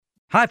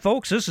Hi,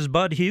 folks, this is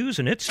Bud Hughes,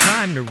 and it's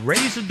time to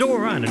raise the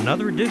door on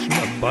another edition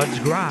of Bud's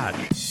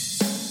Garage.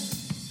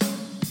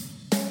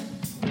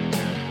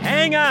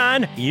 Hang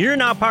on! You're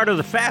now part of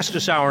the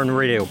fastest hour in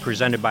radio,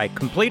 presented by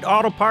Complete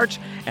Auto Parts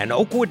and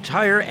Oakwood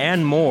Tire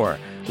and more.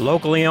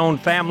 Locally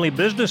owned family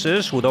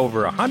businesses with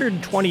over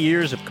 120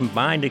 years of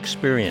combined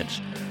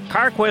experience.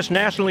 CarQuest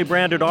nationally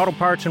branded auto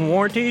parts and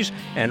warranties,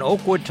 and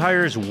Oakwood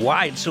Tire's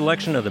wide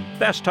selection of the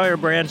best tire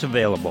brands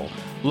available.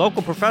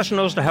 Local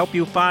professionals to help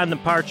you find the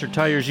parts or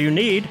tires you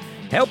need,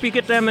 help you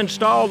get them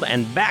installed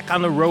and back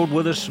on the road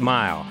with a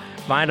smile.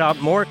 Find out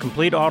more at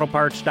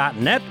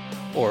CompleteAutoParts.net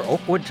or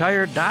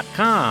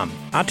OakwoodTire.com.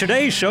 On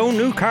today's show,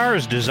 new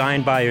cars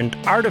designed by an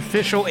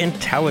artificial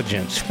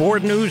intelligence,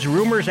 Ford news,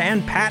 rumors,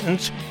 and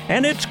patents,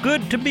 and it's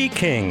good to be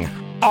king.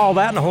 All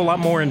that and a whole lot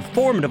more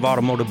informative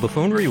automotive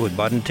buffoonery with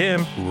Bud and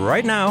Tim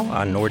right now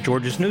on North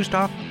Georgia's News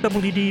Talk,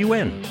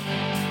 WDUN.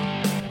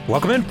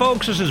 Welcome in,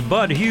 folks. This is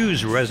Bud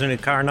Hughes,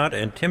 resident car nut,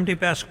 and Timothy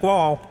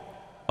Pasquale,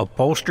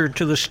 upholstered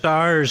to the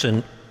stars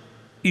and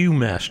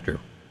U-master.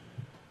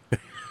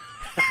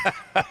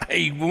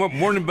 Hey, good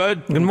morning,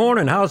 Bud. Good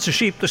morning. How's the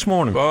sheep this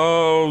morning?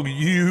 Oh,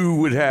 you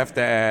would have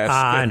to ask.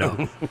 I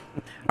know.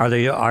 Are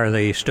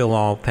they still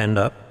all penned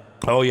up?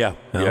 Oh, yeah.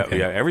 Okay.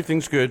 Yeah.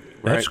 Everything's good.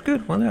 Right? That's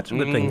good. Well, that's a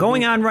good thing.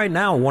 Going on right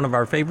now, one of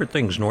our favorite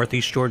things,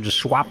 Northeast Georgia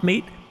Swap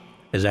Meet,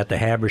 is at the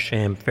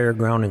Habersham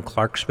Fairground in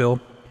Clarksville.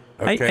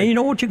 Okay. And you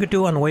know what you could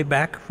do on the way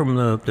back from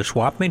the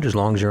swap meet as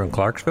long as you're in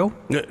Clarksville?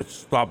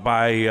 Stop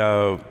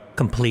by.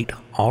 Complete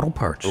Auto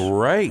Parts.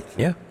 Right.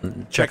 Yeah.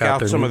 Check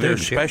out some new of their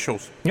digs,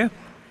 specials. Yeah.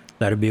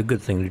 That'd be a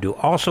good thing to do.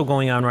 Also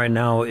going on right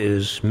now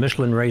is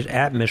Michelin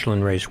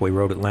Raceway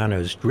Road, Atlanta,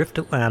 is Drift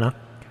Atlanta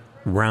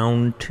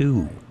Round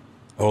 2.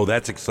 Oh,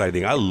 that's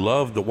exciting. I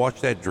love to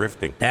watch that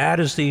drifting. That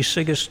is the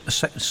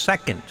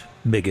second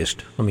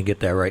biggest, let me get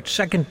that right,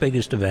 second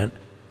biggest event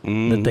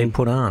that they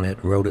put on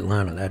at Road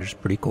Atlanta. That is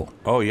pretty cool.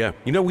 Oh, yeah.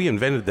 You know, we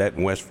invented that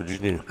in West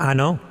Virginia. I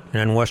know,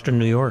 and in Western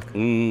New York.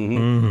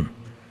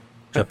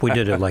 Except we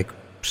did it like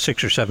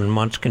 6 or 7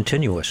 months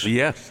continuous.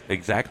 Yes,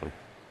 exactly.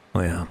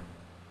 Oh, yeah.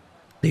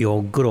 The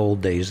good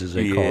old days, as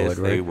they call it, right? Yes,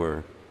 they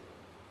were.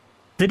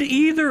 Did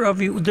either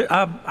of you,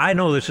 I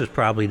know this is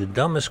probably the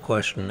dumbest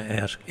question to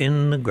ask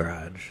in the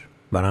garage,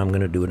 but I'm going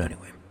to do it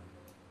anyway.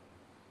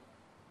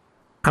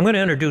 I'm going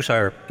to introduce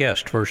our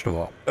guest, first of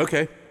all.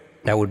 Okay.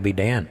 That would be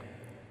Dan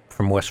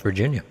from West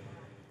Virginia.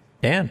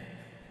 Dan,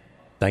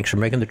 thanks for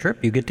making the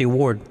trip. You get the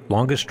award.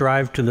 Longest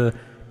drive to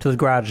the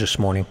garage this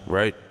morning.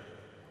 Right.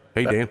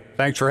 Hey, Dan.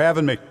 Thanks for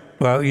having me.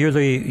 Well, you're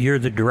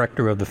the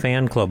director of the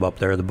fan club up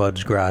there, the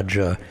Bud's Garage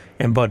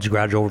and Bud's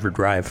Garage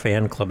Overdrive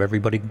fan club.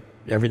 Everybody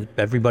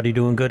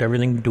doing good?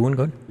 Everything doing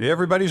good? Yeah,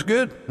 everybody's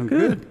good. I'm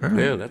good. All right.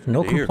 Yeah, that's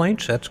no good to hear.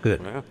 complaints. That's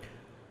good. Yeah.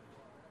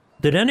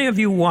 Did any of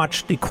you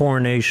watch the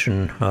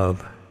coronation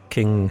of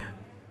King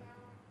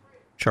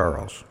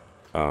Charles?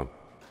 No.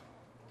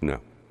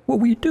 What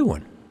were you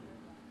doing?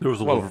 There was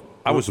a Well,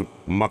 I was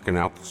mucking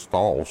out the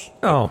stalls.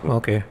 Oh,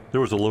 okay.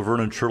 there was a Laverne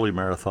and Shirley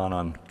marathon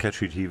on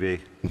Catchy TV.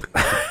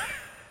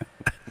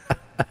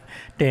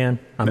 Dan,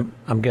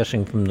 I'm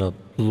guessing from the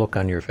look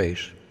on your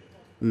face.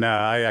 No,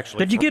 I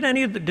actually. Did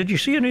you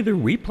see any of the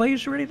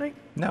replays or anything?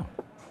 No,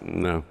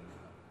 No.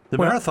 the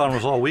marathon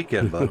was all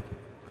weekend, bud.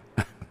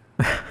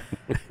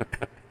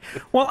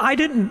 Well, I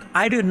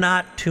did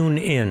not tune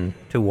in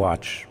to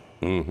watch.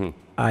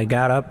 I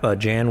got up,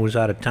 Jan was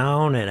out of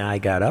town, and I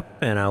got up,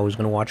 and I was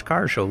going to watch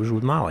car shows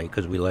with Molly,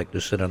 because we like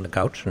to sit on the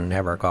couch and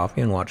have our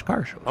coffee and watch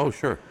car shows. Oh,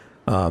 sure.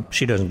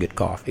 She doesn't get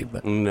coffee,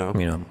 but,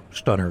 No.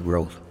 stunner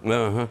growth.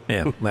 Uh-huh.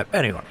 Yeah, but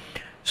anyway.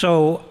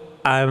 So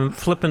I'm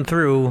flipping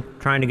through,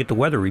 trying to get the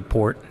weather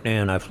report,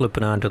 and I flip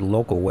it on to the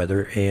local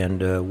weather,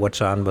 and what's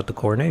on but the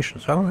coronation.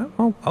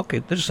 So, okay,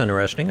 this is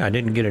interesting. I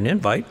didn't get an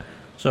invite,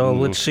 so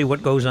let's see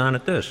what goes on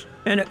at this.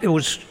 And it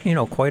was,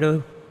 quite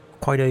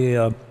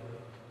a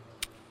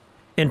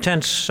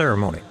intense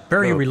ceremony,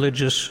 very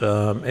religious.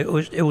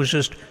 It was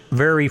just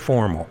very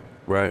formal,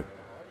 Right.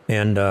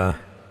 and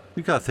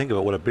You got to think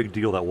about what a big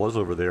deal that was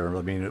over there.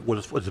 I mean,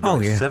 what's it been, Oh,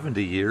 like yeah.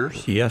 70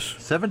 years? yes,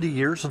 70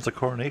 years since the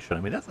coronation. I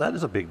mean, that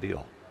is a big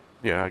deal.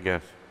 Yeah, I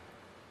guess.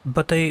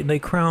 but they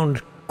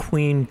crowned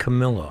Queen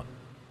Camilla.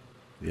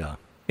 Yeah.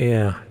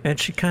 Yeah, and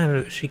she kind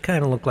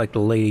of looked like the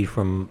lady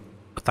from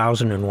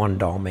 1001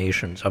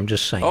 Dalmatians. I'm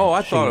just saying. Oh,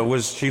 I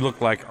thought she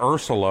looked like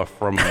Ursula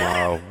from,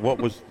 what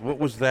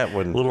was that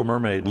one? Little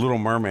Mermaid. Little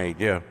Mermaid,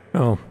 yeah.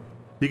 Oh,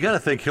 You got to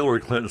think Hillary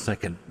Clinton's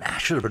thinking, I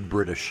should have been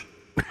British.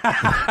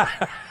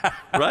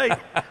 Right?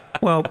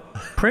 well,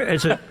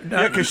 is it?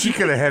 Yeah, because she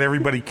could have had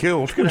everybody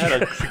killed. She could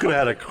have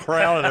had a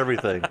crown and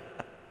everything.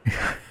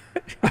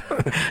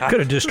 Could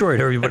have destroyed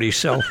everybody's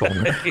cell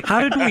phone.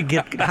 How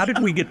did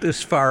we get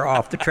this far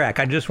off the track?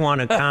 I just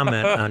want to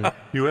comment on.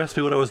 You asked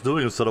me what I was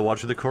doing instead of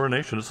watching the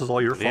coronation. This is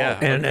all your fault. Yeah.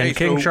 And Okay,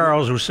 King so-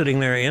 Charles was sitting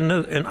there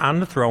on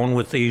the throne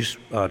with these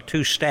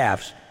two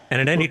staffs,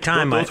 and at any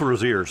time, Those were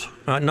his ears.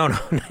 no,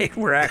 they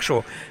were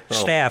actual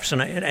staffs,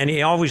 and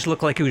he always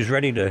looked like he was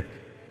ready to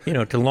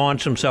to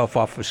launch himself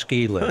off a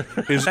ski lift.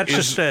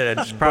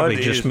 It's probably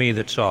just me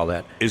that saw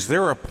that. Is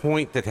there a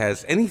point that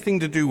has anything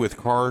to do with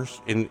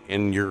cars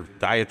in your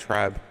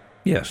diatribe?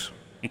 Yes.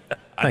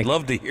 I'd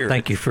love to hear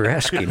Thank you for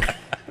asking.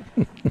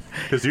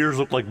 His ears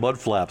look like mud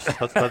flaps.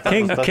 That's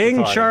King the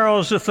time.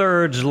 Charles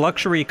III's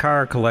luxury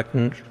car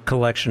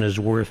collection is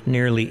worth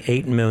nearly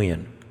 $8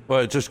 million. Well,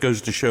 it just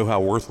goes to show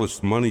how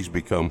worthless money's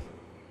become.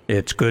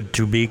 It's good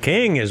to be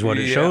king, is what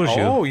it shows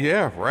you. Oh,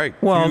 yeah, right.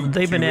 Well,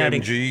 they've been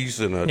adding MGs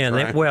and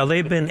a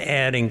they've been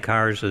adding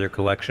cars to their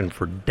collection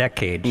for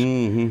decades,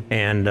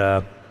 and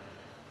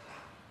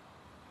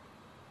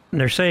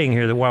they're saying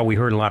here that while we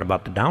heard a lot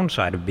about the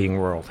downside of being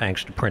royal,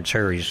 thanks to Prince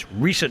Harry's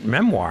recent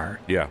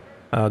memoir,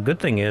 good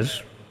thing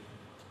is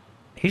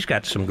he's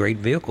got some great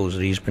vehicles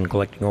that he's been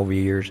collecting over the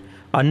years.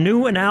 A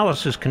new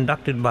analysis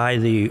conducted by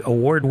the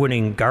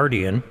award-winning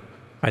Guardian,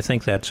 I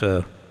think that's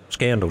a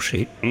scandal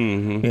sheet,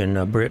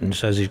 in Britain,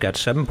 says he's got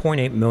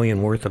 $7.8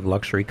 million worth of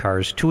luxury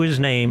cars to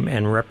his name,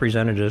 and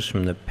representatives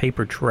from the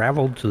paper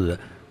traveled to the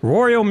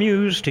Royal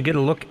Mews to get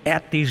a look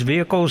at these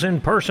vehicles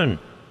in person.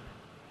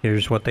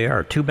 Here's what they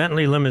are. 2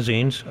 Bentley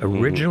limousines,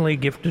 originally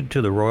gifted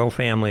to the royal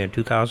family in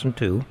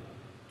 2002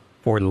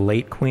 for the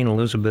late Queen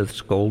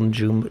Elizabeth's Golden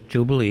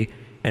Jubilee,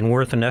 and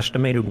worth an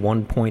estimated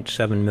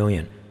 $1.7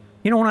 million.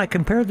 When I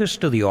compare this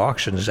to the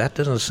auctions, that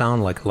doesn't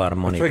sound like a lot of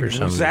money for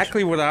some.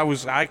 Exactly what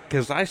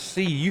because I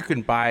see you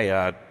can buy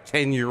a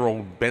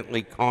 10-year-old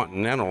Bentley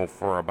Continental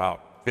for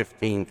about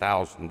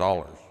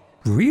 $15,000.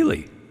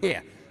 Really? Yeah,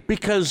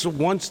 because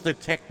once the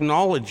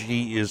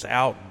technology is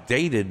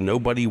outdated,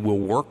 nobody will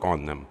work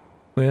on them.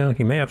 Well,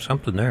 you may have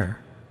something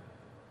there.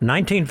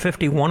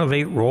 1951 of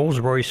 8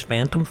 Rolls-Royce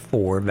Phantom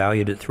 4,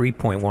 valued at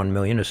 $3.1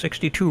 million. A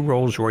 62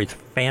 Rolls-Royce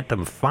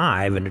Phantom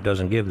 5, and it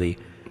doesn't give the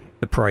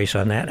price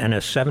on that, and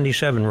a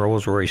 77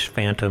 Rolls-Royce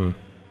Phantom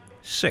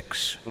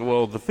 6.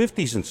 Well, the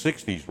 50s and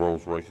 60s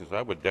Rolls-Royces,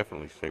 I would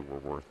definitely say were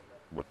worth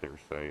what they're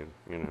saying,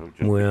 just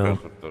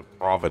because of the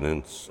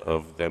provenance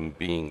of them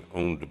being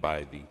owned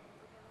by the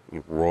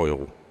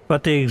royal.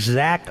 But the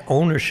exact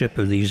ownership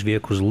of these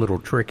vehicles is a little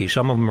tricky.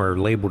 Some of them are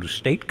labeled as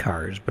state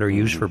cars, but are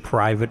used for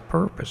private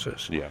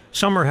purposes. Yeah.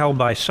 Some are held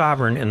by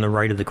sovereign in the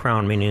right of the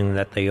crown, meaning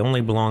that they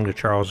only belong to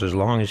Charles as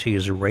long as he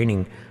is a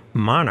reigning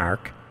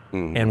monarch,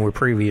 and were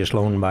previously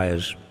owned by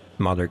his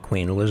mother,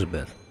 Queen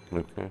Elizabeth.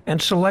 Okay.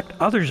 And select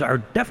others are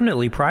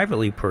definitely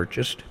privately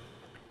purchased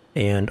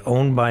and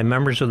owned by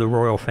members of the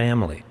royal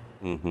family.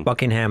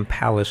 Buckingham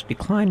Palace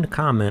declined to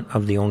comment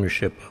of the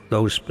ownership of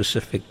those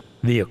specific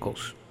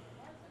vehicles.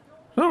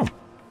 So,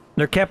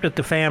 they're kept at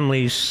the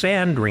family's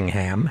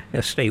Sandringham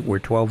estate, where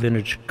 12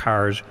 vintage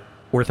cars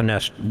worth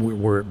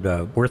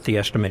the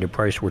estimated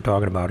price we're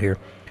talking about here.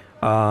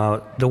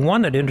 The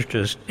one that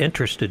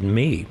interested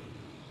me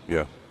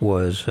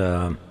was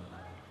the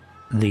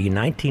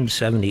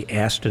 1970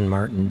 Aston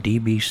Martin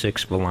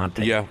DB6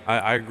 Volante. Yeah,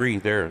 I agree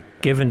there.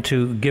 Given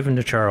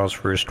to Charles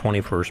for his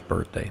 21st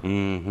birthday.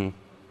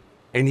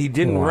 And he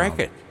didn't wreck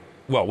it.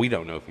 Well, we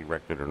don't know if he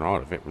wrecked it or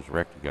not. If it was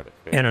wrecked, he got it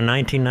fixed. And a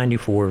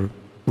 1994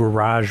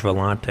 Garage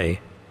Volante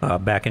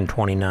back in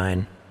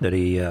 29 that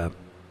he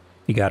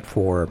got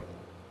for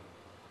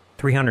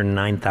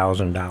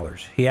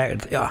 $309,000. He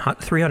had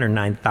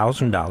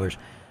 $309,000,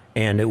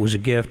 and it was a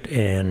gift,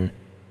 and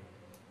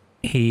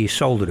he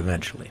sold it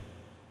eventually.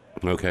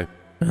 Okay.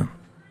 Yeah.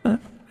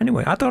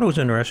 Anyway, I thought it was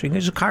interesting.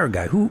 He's a car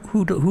guy.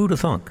 Who'd have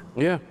thunk?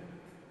 Yeah.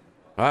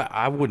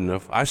 I wouldn't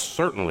have. I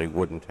certainly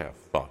wouldn't have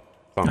thought.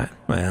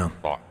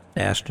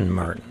 Aston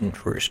Martin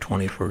for his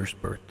 21st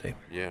birthday.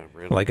 Yeah,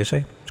 really. Like I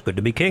say, it's good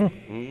to be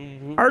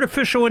king.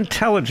 Artificial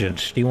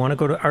intelligence. Do you want to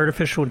go to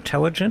artificial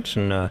intelligence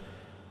and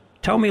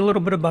tell me a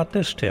little bit about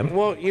this, Tim?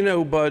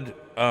 Well, Bud,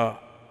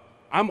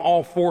 I'm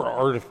all for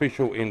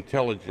artificial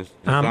intelligence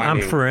designing.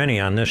 I'm for any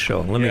on this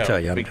show. Let me tell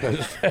you.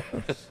 Because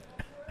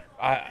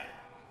I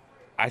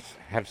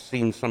have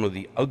seen some of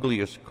the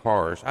ugliest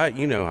cars.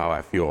 You know how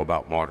I feel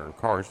about modern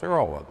cars. They're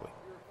all ugly.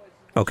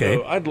 Okay.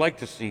 So I'd like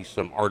to see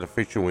some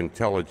artificial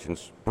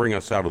intelligence bring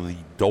us out of the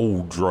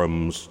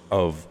doldrums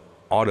of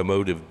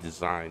automotive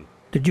design.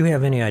 Did you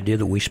have any idea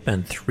that we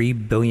spend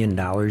 $3 billion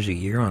a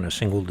year on a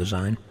single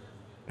design?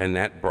 And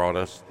that brought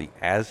us the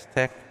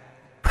Aztec?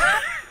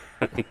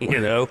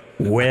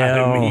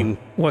 Well, I mean,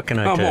 what can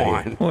I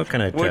tell you? What can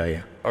I tell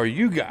you? Are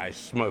you guys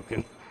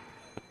smoking?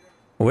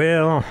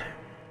 Well,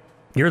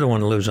 you're the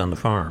one who lives on the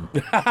farm.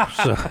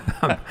 So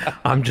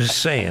I'm just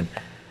saying.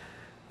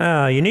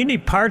 You need any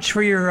parts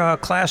for your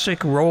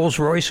classic Rolls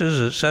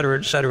Royces, et cetera,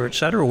 et cetera, et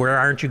cetera? Where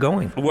aren't you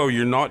going? Well,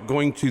 you're not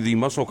going to the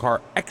muscle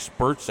car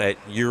experts at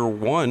Year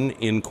One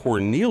in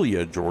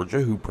Cornelia,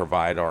 Georgia, who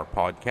provide our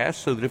podcast,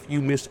 so that if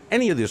you miss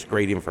any of this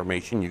great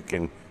information, you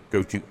can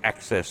go to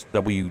Access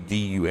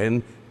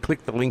WDUN,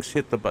 click the links,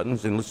 hit the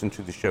buttons, and listen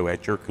to the show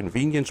at your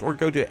convenience, or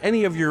go to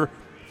any of your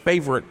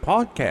favorite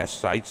podcast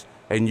sites,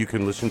 and you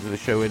can listen to the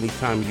show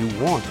anytime you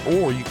want.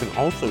 Or you can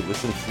also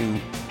listen to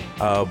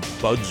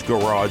Bud's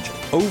Garage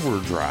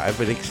Overdrive,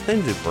 an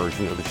extended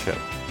version of the show.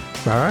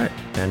 All right,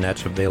 and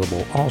that's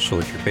available also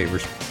at your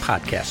favorite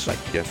podcast site.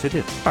 Yes, it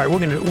is. All right,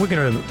 we're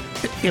gonna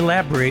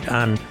elaborate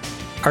on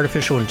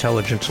artificial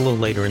intelligence a little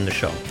later in the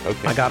show.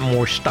 Okay. I got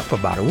more stuff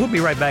about it. We'll be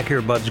right back here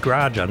at Bud's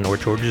Garage on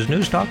North Georgia's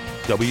News Talk.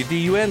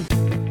 WDUN.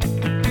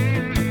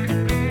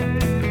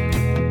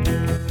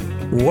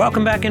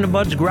 Welcome back into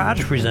Bud's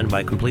Garage, presented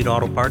by Complete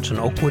Auto Parts and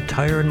Oakwood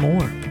Tire and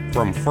more.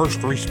 From first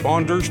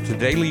responders to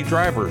daily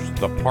drivers,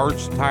 the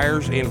parts,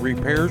 tires, and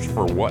repairs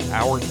for what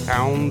our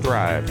town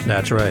drives.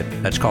 That's right.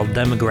 That's called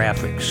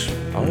demographics.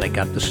 Oh. They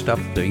got the stuff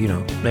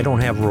that, they don't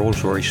have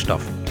Rolls Royce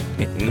stuff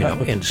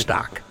in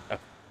stock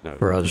No.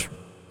 for us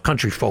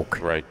country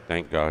folk. Right,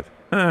 thank God.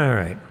 All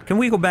right. Can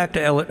we go back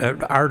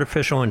to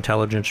artificial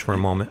intelligence for a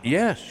moment?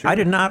 Yeah, sure. I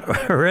did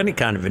not, or any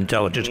kind of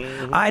intelligence.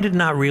 I did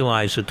not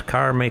realize that the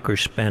car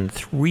makers spend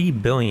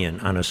 $3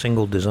 billion on a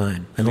single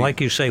design. And like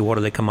you say, what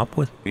do they come up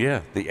with?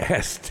 Yeah, the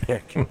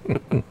Aztec.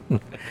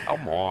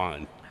 Come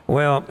on.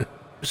 Well,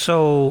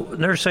 so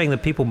they're saying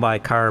that people buy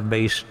cars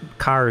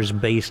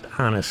based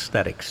on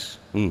aesthetics.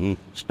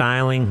 Mm-hmm.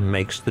 Styling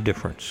makes the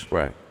difference.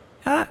 Right.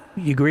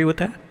 You agree with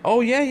that?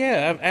 Oh,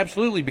 yeah,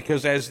 absolutely,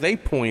 because as they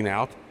point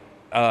out,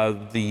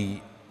 the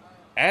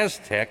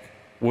Aztec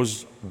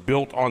was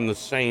built on the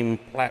same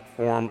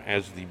platform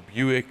as the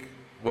Buick.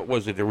 What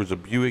was it? There was a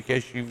Buick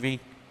SUV.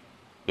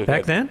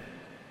 Back then?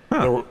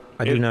 Huh.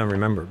 I do not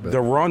remember. But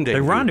the Rendezvous.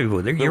 The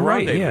Rendezvous. You're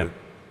right, yeah.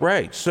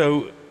 Right.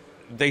 So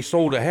they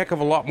sold a heck of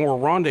a lot more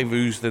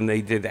Rendezvous than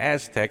they did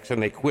Aztecs,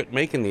 and they quit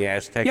making the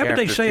Aztec Yeah, but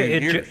after they say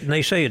 2 years.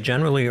 they say it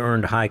generally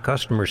earned high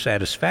customer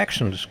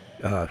satisfaction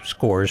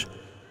scores,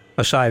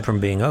 aside from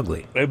being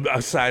ugly.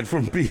 Aside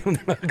from being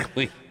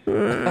ugly.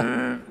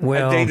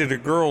 Well, I dated a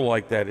girl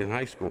like that in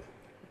high school.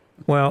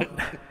 Well,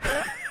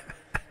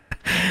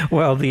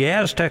 the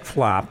Aztec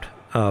flopped.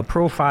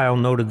 Profile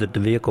noted that the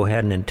vehicle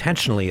had an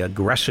intentionally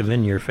aggressive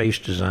in-your-face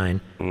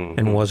design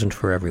and wasn't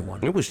for everyone.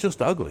 It was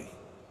just ugly.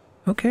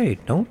 Okay,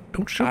 don't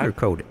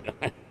sugarcoat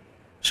it.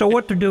 So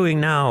what they're doing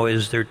now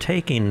is they're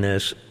taking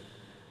this,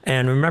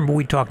 and remember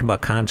we talked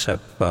about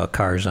concept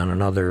cars on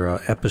another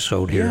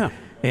episode here, Yeah.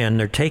 and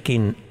they're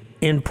taking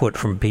input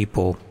from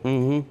people,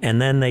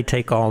 and then they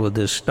take all of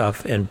this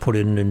stuff and put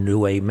it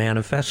into a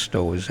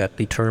manifesto. Is that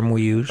the term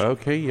we use?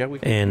 Okay, yeah, we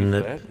can And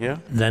use that, yeah.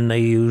 then they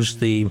use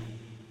the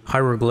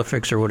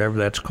hieroglyphics or whatever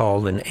that's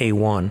called in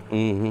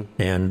A1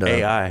 and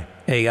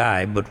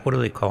AI. But what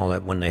do they call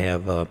that when they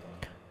have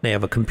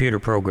a computer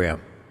program?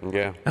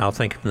 Yeah. I'll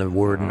think of the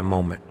word in a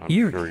moment. I'm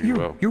sure you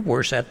will. You're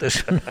worse at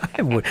this than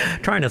I would.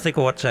 Trying to think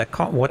of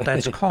what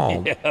that's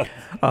called.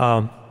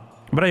 Yeah.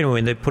 But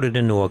anyway, they put it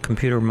into a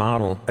computer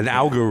model. An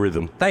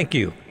algorithm. Thank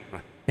you.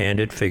 And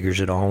it figures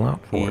it all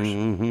out for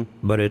us.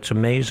 But it's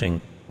amazing.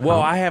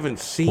 Well, I haven't where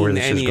seen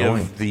this is any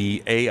going. of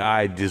the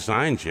AI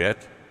designs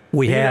yet.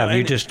 We Yeah, have. You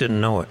and- just didn't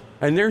know it.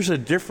 And there's a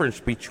difference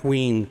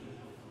between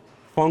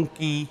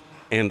funky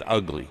and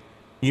ugly.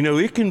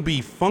 It can be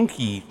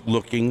funky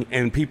looking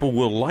and people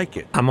will like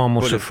it. I'm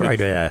almost But if afraid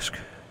to it's- ask.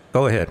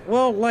 Go ahead.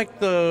 Well, like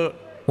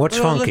What's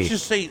funky?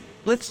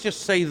 Let's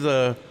just say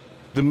the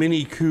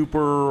Mini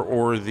Cooper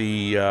or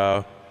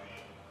the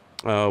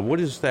what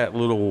is that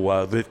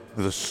little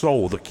the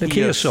Soul, the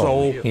Kia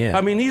Soul, yeah.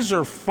 I mean, these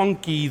are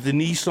funky. The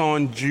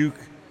Nissan Juke.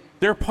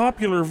 They're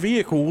popular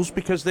vehicles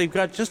because they've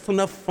got just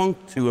enough funk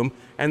to them,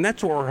 and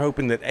that's what we're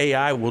hoping that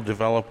AI will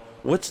develop.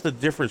 What's the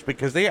difference?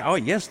 Because they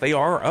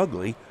are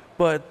ugly,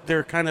 but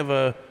they're kind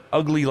of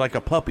ugly like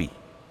a puppy.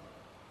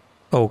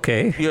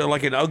 Okay.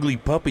 Like an ugly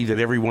puppy that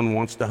everyone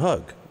wants to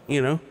hug.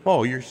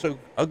 Oh, you're so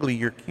ugly,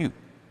 you're cute.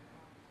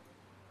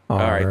 All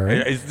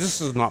right.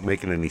 This is not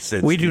making any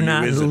sense. We to do you,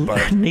 not is it,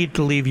 Bud? need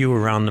to leave you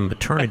around the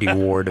maternity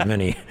ward of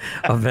any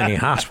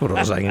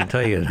hospitals. I can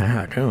tell you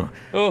that.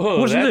 Oh,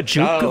 wasn't that the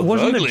Juke? child's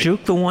Wasn't the ugly.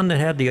 Juke the one that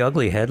had the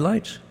ugly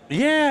headlights?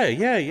 Yeah.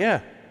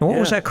 And what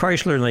was that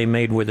Chrysler they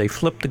made where they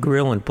flipped the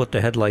grill and put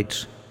the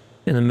headlights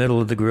in the middle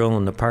of the grill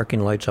and the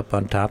parking lights up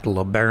on top, the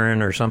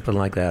LeBaron or something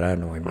like that? I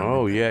don't remember.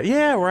 Oh,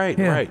 yeah, right.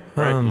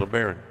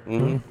 LeBaron.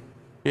 Mm-hmm.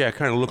 Yeah, it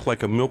kind of looked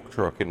like a milk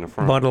truck in the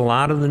front. But a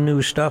lot of the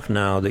new stuff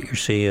now that you're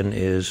seeing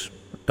is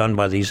done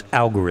by these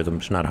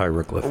algorithms, not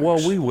hieroglyphics. Well,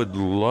 we would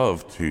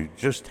love to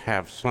just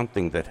have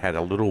something that had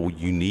a little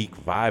unique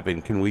vibe.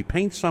 And can we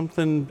paint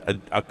something,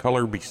 a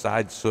color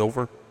besides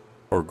silver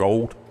or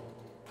gold?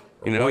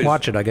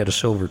 Watch it. I got a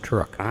silver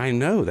truck. I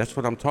know. That's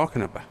what I'm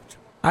talking about.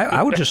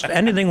 I would just,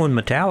 anything with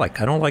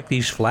metallic. I don't like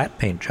these flat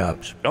paint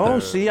jobs. Oh,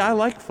 see, I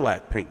like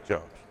flat paint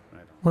jobs.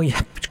 Well,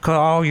 yeah, because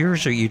all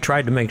yours that you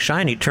tried to make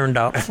shiny turned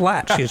out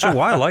flat. So you said,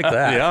 well, I like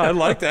that. Yeah, I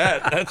like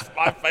that. That's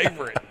my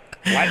favorite.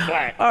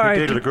 Flat. All I right.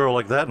 dated a girl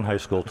like that in high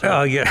school, too.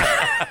 Oh,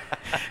 yeah.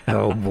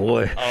 Oh,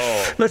 boy.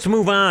 Let's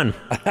move on.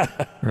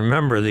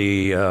 Remember,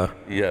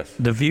 Yes.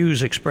 the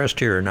views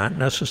expressed here are not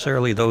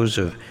necessarily those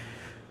of,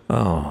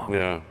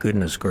 Yeah.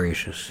 goodness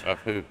gracious.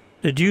 Who?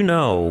 Did you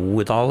know,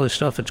 with all this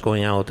stuff that's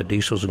going on with the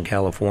diesels in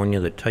California,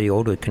 that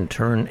Toyota can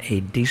turn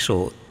a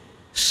diesel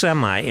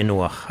semi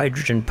into a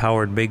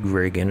hydrogen-powered big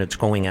rig, and it's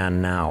going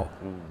on now?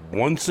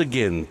 Once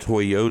again,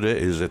 Toyota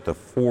is at the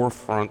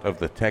forefront of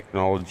the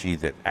technology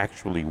that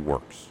actually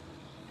works.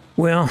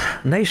 Well,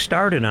 they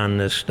started on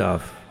this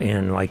stuff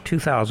in like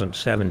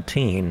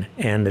 2017,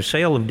 and the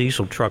sale of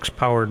diesel trucks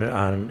powered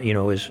on,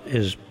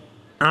 is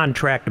on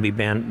track to be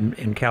banned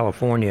in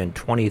California in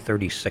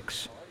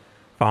 2036,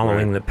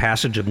 following the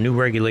passage of new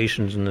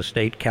regulations in the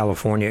state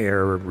California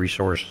Air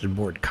Resources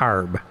Board,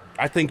 CARB.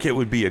 I think it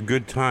would be a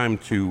good time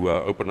to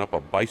open up a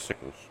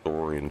bicycle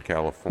store in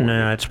California.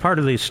 No, it's part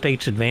of the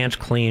state's Advanced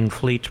Clean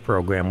Fleets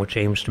program, which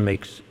aims to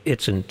make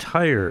its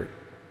entire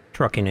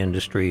trucking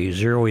industry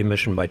zero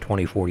emission by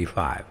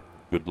 2045.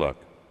 Good luck.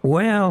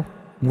 Well,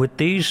 with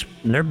these,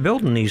 they're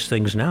building these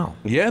things now.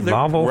 Yeah, they're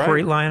Volvo right.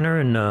 Freightliner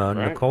and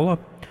Nikola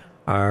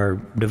are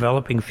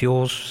developing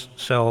fuel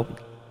cell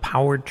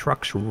powered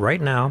trucks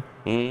right now.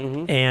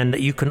 Mm-hmm. And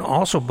you can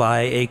also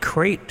buy a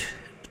crate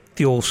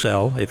fuel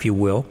cell, if you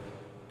will,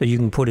 that you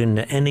can put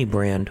into any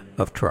brand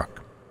of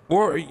truck.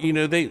 Or, you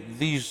know,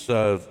 these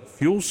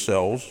fuel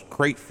cells,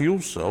 crate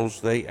fuel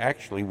cells, they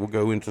actually will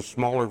go into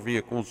smaller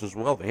vehicles as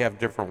well. They have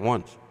different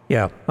ones.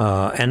 Yeah,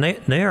 and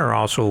they are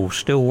also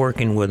still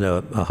working with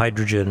a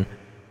hydrogen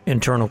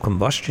internal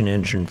combustion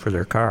engine for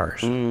their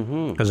cars.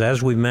 Because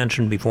as we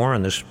mentioned before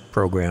on this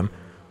program,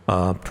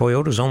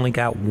 Toyota's only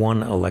got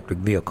one electric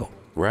vehicle.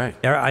 Right.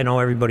 I know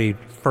everybody,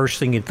 first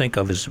thing you think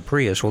of is the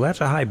Prius. Well, that's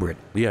a hybrid.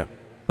 Yeah.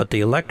 But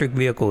the electric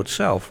vehicle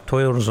itself,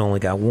 Toyota's only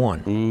got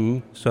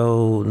one.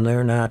 So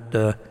they're not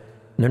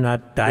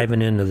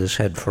diving into this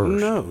head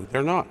first. No,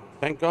 they're not.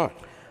 Thank God.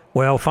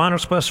 Well, final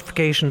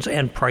specifications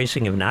and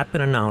pricing have not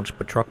been announced,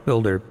 but truck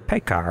builder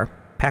PACCAR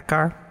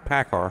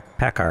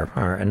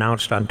are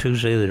announced on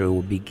Tuesday that it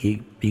will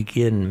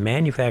begin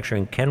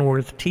manufacturing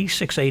Kenworth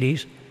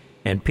T680s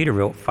and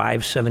Peterbilt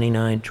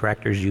 579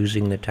 tractors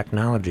using the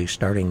technology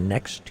starting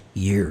next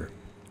year.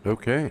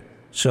 Okay.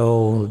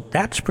 So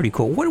that's pretty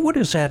cool. What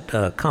is that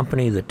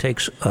company that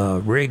takes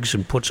rigs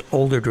and puts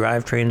older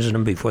drivetrains in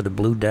them before the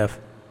Blue Def?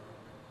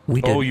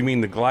 You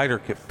mean the glider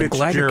kit?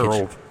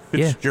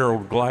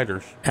 Fitzgerald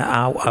gliders.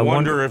 I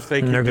wonder if they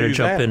and can they're going do to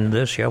jump that. into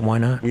this. Yeah, why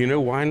not? You know,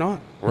 why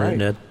not? Right.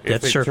 And that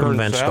If it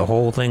circumvents turns the out-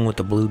 whole thing with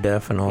the Blue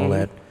Def and all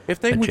that. If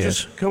they would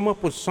jazz. just come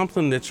up with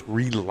something that's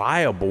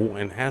reliable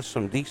and has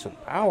some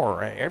decent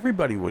power,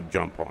 everybody would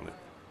jump on it.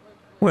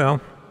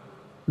 Well,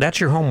 that's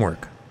your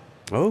homework.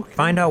 Okay.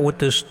 Find out what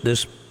this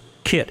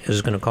kit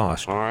is going to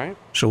cost, All right.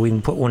 so we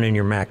can put one in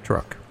your Mack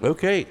truck.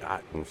 Okay.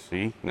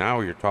 See, now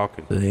you're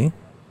talking. See?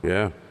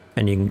 Yeah.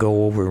 And you can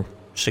go over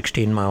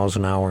 16 miles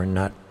an hour and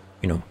not,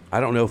 I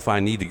don't know if I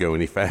need to go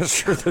any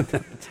faster than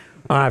that.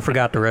 I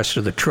forgot the rest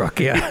of the truck.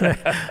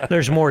 Yeah,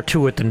 there's more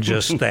to it than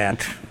just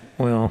that.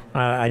 Well,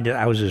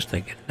 I was just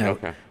thinking.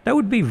 Okay. That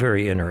would be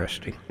very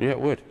interesting. Yeah, it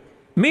would.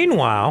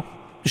 Meanwhile,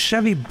 the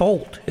Chevy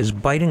Bolt is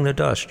biting the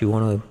dust. You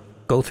want to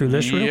go through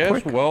this real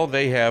quick? Yes, well,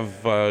 they have,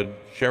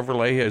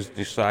 Chevrolet has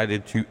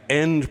decided to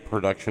end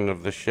production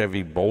of the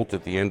Chevy Bolt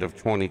at the end of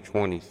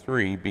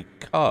 2023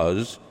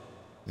 because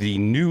the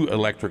new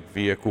electric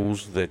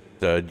vehicles that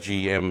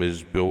GM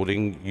is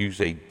building use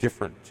a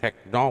different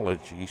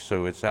technology,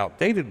 so it's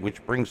outdated,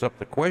 which brings up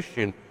the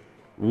question,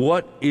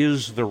 what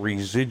is the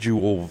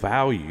residual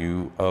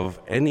value of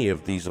any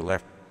of these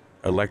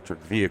electric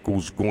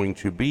vehicles going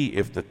to be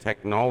if the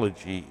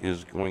technology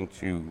is going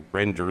to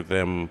render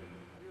them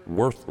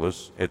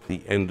worthless at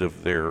the end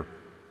of their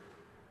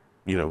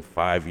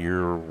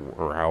 5-year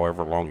or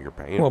however long you're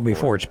paying Well, for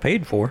before it. it's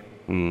paid for.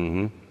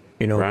 Mm-hmm.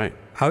 Right.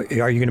 How are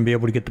you going to be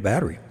able to get the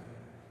battery?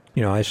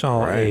 I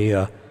saw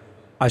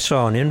I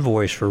saw an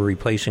invoice for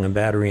replacing a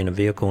battery in a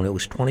vehicle, and it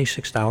was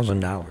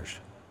 $26,000.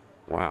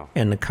 Wow.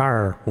 And the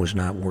car was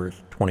not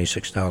worth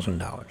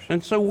 $26,000.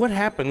 And so what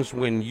happens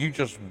when you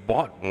just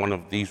bought one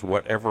of these,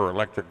 whatever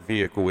electric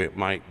vehicle it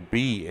might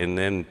be, and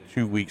then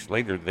 2 weeks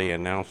later they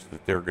announce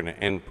that they're going to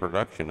end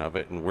production of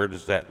it, and where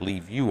does that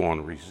leave you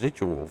on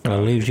residual Well,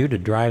 value? it leaves you to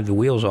drive the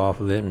wheels off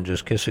of it and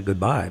just kiss it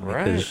goodbye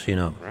because,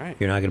 Right.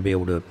 you're not going to be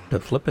able to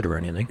flip it or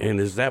anything. And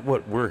is that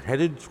what we're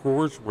headed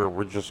towards, where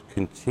we're just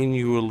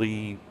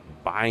continually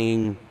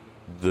buying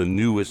the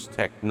newest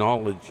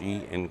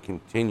technology and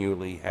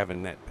continually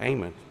having that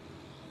payment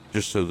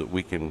just so that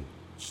we can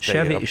stay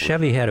up with-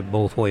 Chevy had it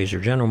both ways, or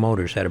General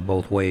Motors had it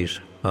both ways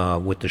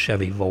with the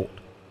Chevy Volt.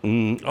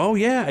 Oh,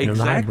 yeah, the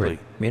exactly.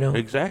 hybrid,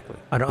 Exactly.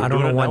 I don't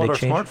Doing know it why now they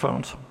with our changed.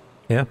 smartphones.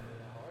 Yeah,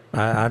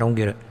 I don't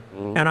get it.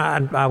 And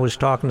I was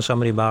talking to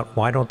somebody about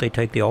why don't they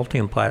take the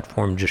Ultium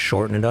platform, just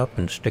shorten it up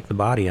and stick the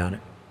body on it.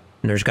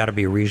 And there's got to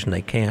be a reason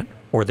they can't,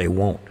 or they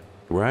won't.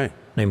 Right.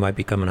 They might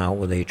be coming out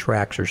with a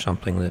Trax or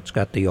something that's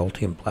got the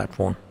Ultium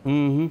platform.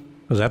 Mm-hmm.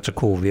 Because that's a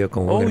cool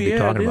vehicle. We're going to be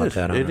talking about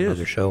that on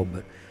another show.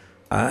 But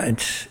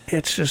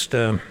it's just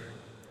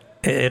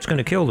it's going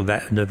to kill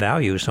the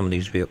value of some of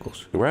these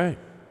vehicles. Right.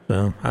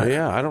 So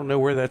I don't know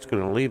where that's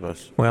going to leave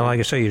us. Well, like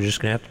I say, you're just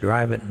going to have to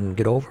drive it and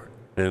get over it.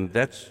 And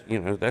that's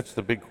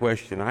the big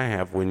question I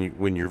have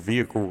when your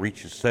vehicle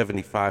reaches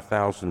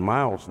 75,000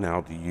 miles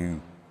now, do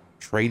you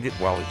trade it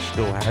while it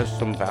still has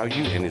some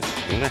value and it's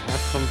going to have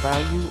some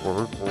value,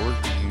 or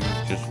do you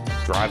just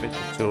drive it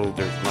until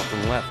there's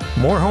nothing left?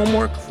 More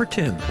homework for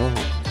Tim.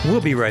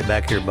 We'll be right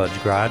back here at Bud's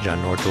Garage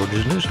on North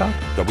Georgia's News Talk.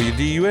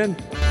 WDUN.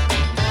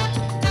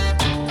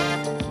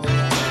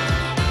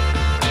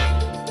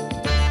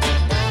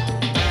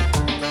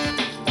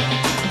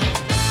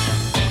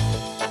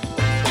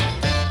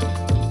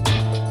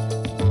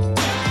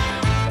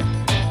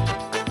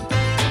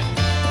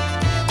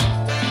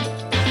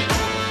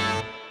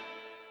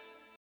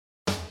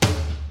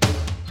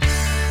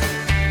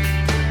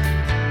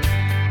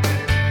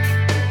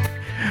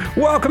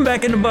 Welcome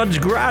back into Bud's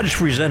Garage,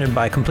 presented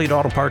by Complete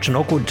Auto Parts and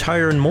Oakwood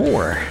Tire and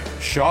More.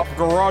 Shop,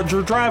 garage,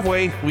 or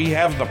driveway, we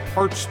have the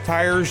parts,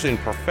 tires, and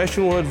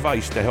professional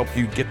advice to help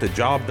you get the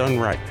job done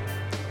right.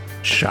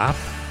 Shop,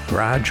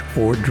 garage,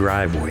 or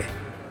driveway.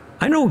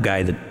 I know a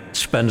guy that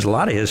spends a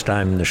lot of his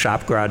time in the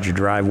shop, garage, or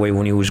driveway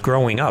when he was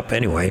growing up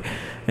anyway,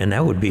 and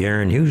that would be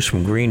Aaron Hughes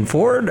from Green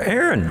Ford.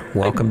 Aaron,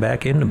 welcome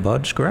back into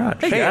Bud's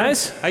Garage. Hey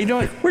guys, how you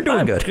doing? We're doing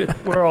I'm good.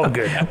 We're all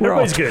good.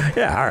 Everybody's good.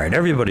 Yeah, all right,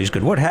 everybody's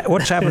good.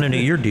 What's happening at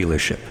your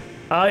dealership?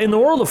 In the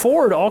world of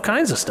Ford, all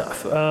kinds of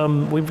stuff.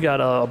 We've got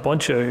a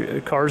bunch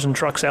of cars and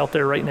trucks out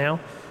there right now.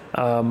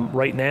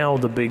 Right now,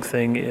 the big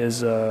thing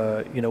is,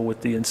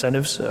 with the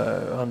incentives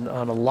on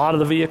a lot of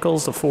the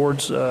vehicles, the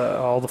Fords,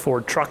 all the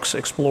Ford trucks,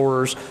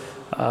 Explorers,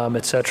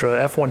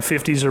 etc.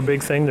 F-150s are a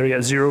big thing. They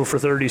got 0 for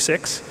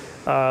 36,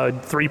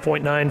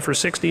 3.9 for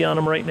 60 on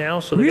them right now.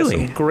 So they got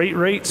some great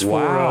rates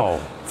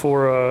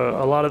for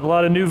a lot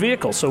of new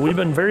vehicles. So we've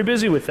been very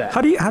busy with that.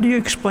 How do you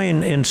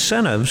explain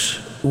incentives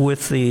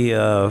with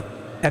the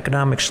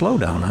economic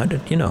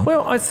slowdown?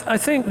 Well, I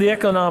think the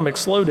economic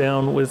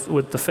slowdown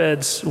with the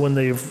feds, when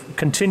they've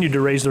continued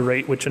to raise the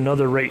rate, which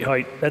another rate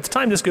hike, at the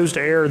time this goes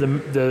to air,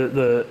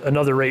 the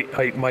another rate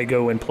hike might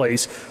go in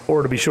place,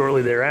 or to be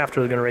shortly thereafter,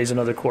 they're going to raise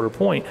another quarter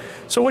point.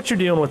 So what you're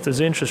dealing with is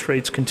interest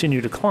rates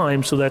continue to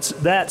climb. So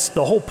that's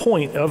the whole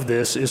point of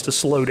this, is to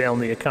slow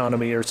down the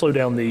economy, or slow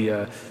down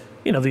the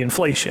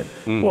inflation.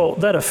 Well,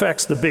 that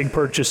affects the big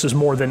purchases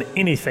more than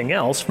anything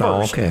else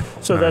first. Oh, okay.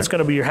 So that's going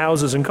to be your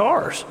houses and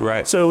cars.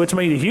 Right. So it's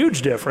made a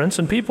huge difference,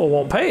 and people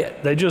won't pay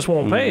it. They just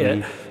won't pay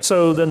it.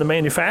 So then the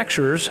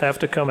manufacturers have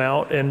to come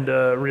out and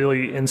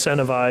really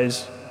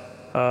incentivize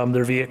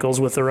their vehicles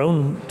with their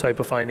own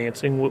type of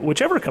financing,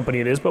 whichever company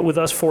it is. But with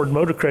us, Ford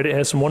Motor Credit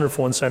has some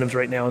wonderful incentives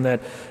right now, and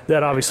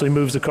that obviously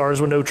moves the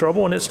cars with no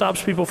trouble, and it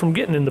stops people from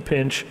getting in the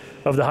pinch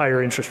of the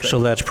higher interest rate. So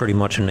that's pretty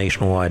much a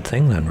nationwide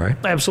thing then, right?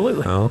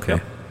 Absolutely. Oh, okay.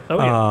 Yep. Oh,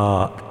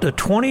 yeah. The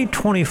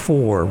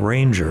 2024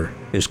 Ranger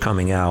is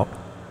coming out,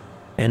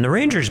 and the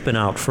Ranger's been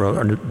out for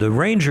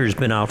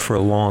a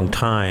long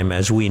time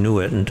as we knew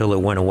it, until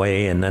it went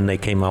away, and then they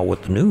came out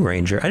with the new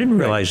Ranger. I didn't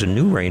realize the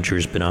new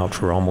Ranger's been out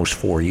for almost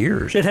 4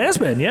 years. It has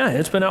been, yeah.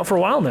 It's been out for a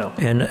while now.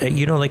 And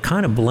they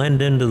kind of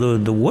blend into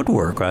the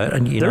woodwork. Right?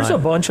 And, there's a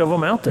bunch of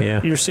them out there.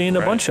 Yeah. You're seeing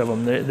a bunch of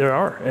them. There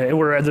are.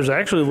 There's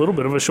actually a little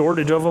bit of a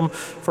shortage of them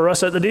for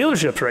us at the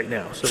dealerships right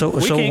now. So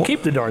we can't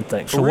keep the darn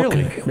thing. So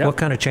what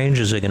kind of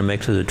changes are they going to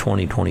make to the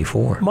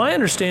 2024? My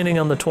understanding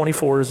on the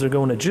 24 is they're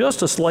going to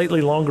just a slightly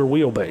longer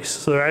wheelbase.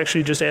 So they're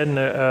actually just adding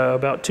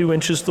about 2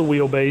 inches to the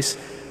wheelbase.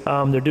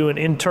 They're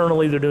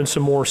doing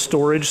some more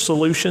storage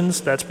solutions.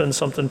 That's been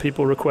something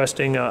people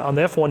requesting. On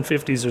the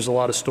F-150s, there's a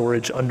lot of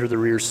storage under the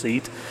rear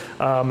seat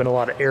and a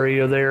lot of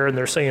area there. And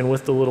they're saying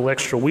with the little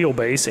extra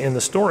wheelbase and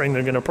the storing,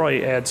 they're going to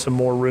probably add some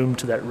more room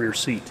to that rear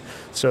seat.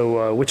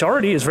 So, which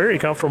already is very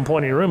comfortable,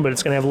 plenty of room, but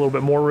it's going to have a little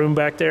bit more room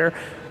back there.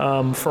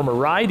 From a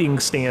riding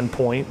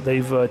standpoint,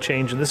 they've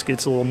changed, and this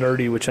gets a little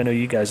nerdy, which I know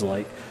you guys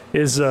like,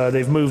 is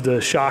they've moved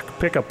the shock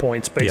pickup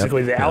points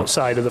basically the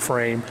outside of the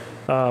frame.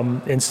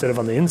 Instead of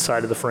on the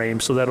inside of the frame,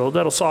 so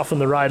that'll soften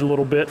the ride a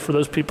little bit for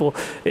those people.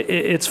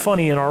 It's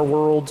funny, in our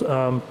world,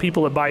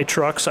 people that buy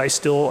trucks, I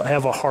still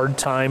have a hard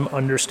time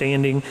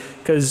understanding,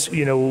 because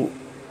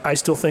I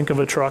still think of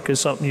a truck as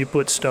something you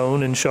put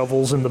stone and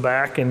shovels in the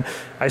back, and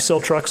I sell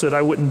trucks that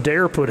I wouldn't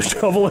dare put a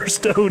shovel or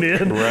stone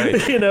in.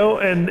 Right.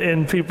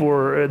 And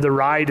people the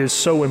ride is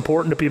so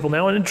important to people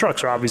now, and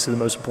trucks are obviously the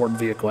most important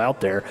vehicle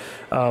out there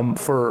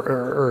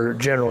or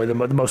generally the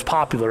most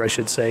popular, I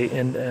should say,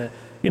 and.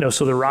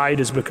 So the ride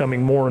is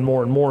becoming more and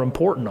more and more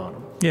important on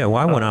them. Yeah, well,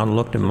 I went out and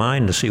looked at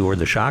mine to see where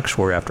the shocks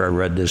were after I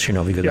read this,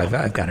 because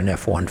I've got an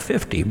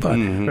F-150. But,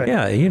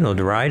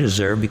 the ride is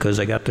there because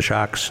I got the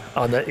shocks,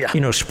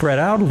 spread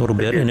out a little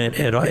bit, and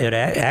it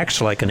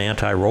acts like an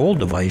anti-roll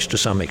device to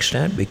some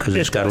extent, because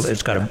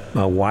it's got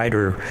a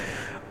wider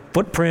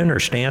footprint or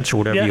stance or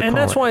whatever you call it. And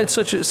that's why it's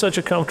such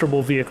a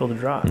comfortable vehicle to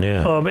drive.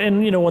 Yeah.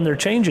 When they're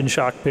changing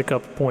shock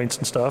pickup points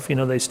and stuff,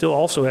 they still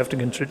also have to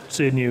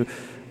continue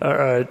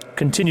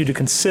to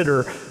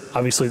consider,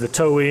 obviously, the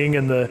towing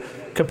and the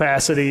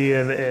capacity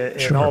and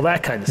all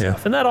that kind of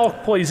stuff. And that all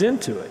plays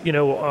into it.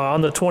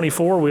 On the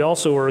 24, we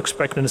also are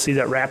expecting to see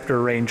that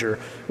Raptor Ranger,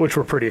 which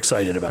we're pretty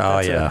excited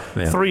about.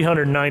 That's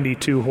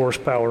 392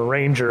 horsepower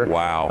Ranger.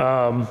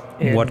 Wow.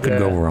 What could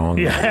go wrong?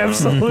 Yeah,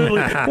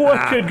 absolutely.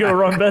 What could go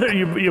wrong?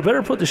 You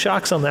better put the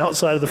shocks on the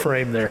outside of the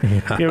frame there.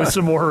 Give it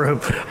some more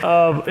room.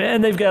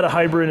 And they've got a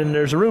hybrid, and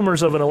there's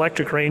rumors of an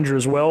electric Ranger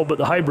as well, but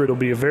the hybrid will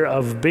be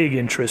of big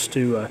interest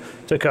to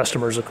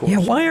customers, of course. Yeah,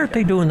 why aren't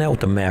they doing that with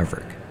the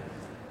Maverick?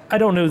 I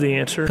don't know the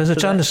answer. Because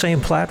it's on the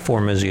same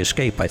platform as the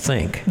Escape, I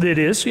think. It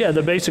is, yeah.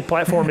 The basic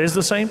platform is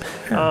the same.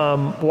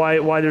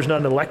 Why there's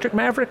not an electric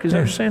Maverick? Is that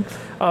what you're saying?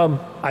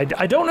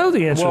 I don't know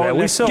the answer to that.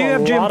 We sell do you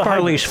have a Jim lot of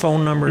Farley's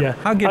phone number? Yeah.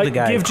 I'll give the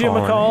guy give a Jim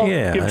call. a call.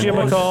 Yeah. Give Jim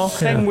a call.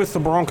 Same with the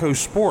Bronco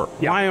Sport.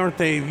 Yeah. Why aren't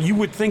they? You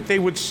would think they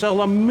would sell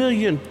 1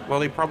 million. Well,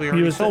 they probably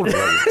already would sold it.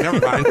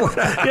 Never mind.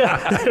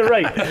 Yeah,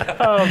 right.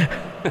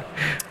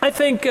 I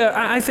think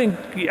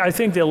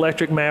the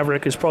electric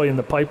Maverick is probably in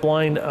the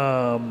pipeline.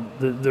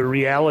 The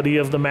reality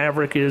of the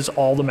Maverick is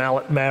all the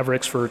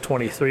Mavericks for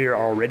 23 are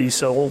already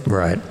sold.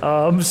 Right.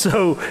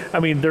 So I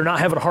mean, they're not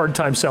having a hard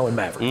time selling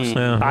Mavericks.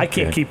 Yeah, I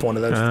okay. can't keep one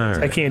of those things.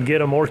 Right. I can't get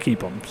them or keep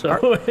them.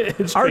 So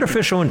it's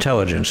Artificial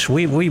intelligence.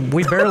 We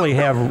barely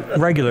have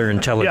regular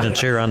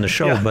intelligence here on the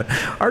show, but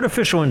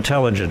artificial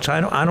intelligence.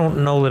 I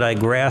don't know that I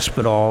grasp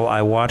it all.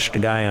 I watched a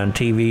guy on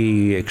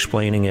TV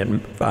explaining it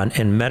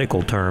in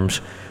medical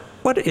terms.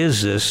 What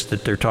is this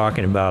that they're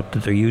talking about,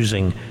 that they're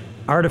using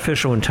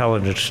artificial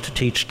intelligence to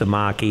teach the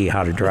Mach-E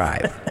how to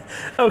drive?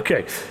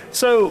 Okay,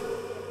 so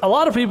a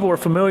lot of people are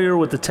familiar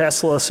with the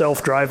Tesla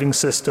self-driving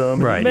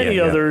system, Right, and many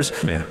yeah, yeah. others.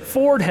 Yeah.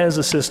 Ford has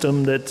a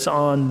system that's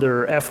on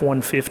their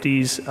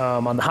F-150s,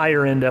 on the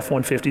higher-end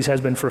F-150s, has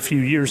been for a few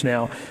years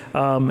now,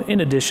 in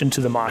addition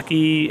to the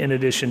Mach-E, in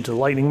addition to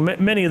Lightning,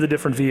 many of the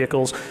different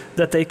vehicles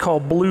that they call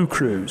Blue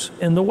Cruise.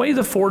 And the way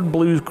the Ford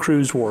Blue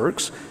Cruise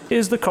works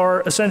is the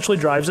car essentially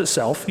drives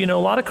itself. You know,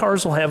 a lot of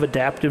cars will have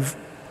adaptive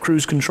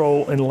cruise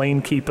control and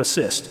lane keep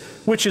assist,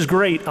 which is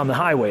great on the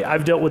highway.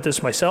 I've dealt with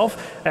this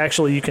myself.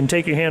 Actually, you can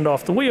take your hand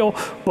off the wheel,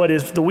 but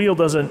if the wheel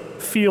doesn't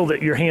feel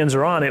that your hands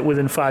are on it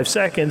within 5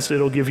 seconds,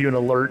 it'll give you an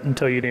alert and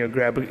tell you to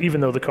grab it,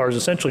 even though the car is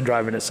essentially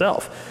driving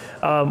itself.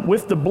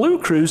 With the Blue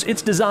Cruise,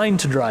 it's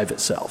designed to drive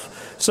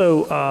itself.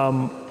 So,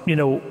 you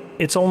know,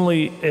 it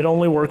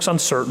only works on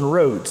certain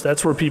roads.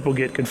 That's where people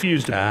get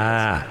confused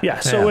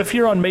about. So if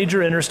you're on major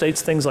interstates,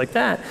 things like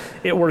that,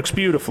 it works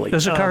beautifully.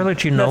 Does the car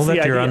let you know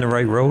that you're on the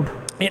right road?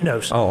 It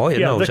knows. Oh, it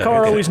knows the that, car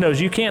okay. always knows.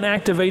 You can't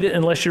activate it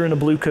unless you're in a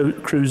Blue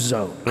Cruise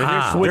zone,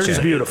 which is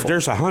beautiful.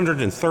 There's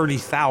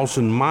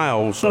 130,000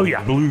 miles of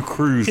Blue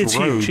Cruise It's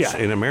roads huge,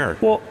 in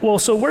America. Well,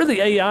 so where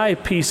the AI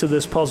piece of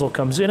this puzzle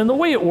comes in, and the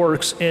way it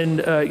works, and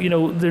you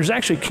know, there's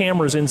actually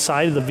cameras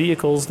inside of the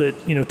vehicles that,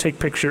 you know, take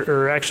picture,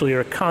 or actually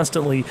are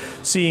constantly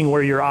seeing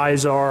where your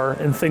eyes are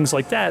and things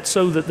like that,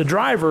 so that the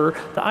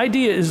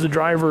idea is the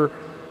driver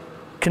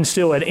can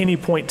still at any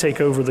point take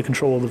over the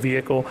control of the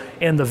vehicle,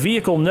 and the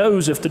vehicle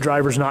knows if the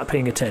driver's not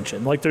paying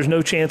attention. Like, there's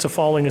no chance of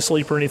falling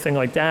asleep or anything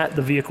like that.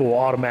 The vehicle will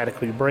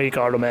automatically brake,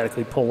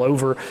 automatically pull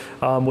over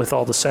with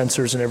all the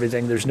sensors and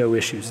everything. There's no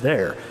issues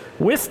there.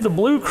 With the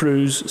Blue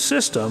Cruise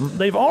system,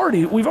 we've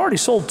already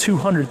sold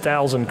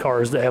 200,000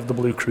 cars that have the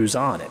Blue Cruise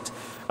on it.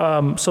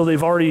 So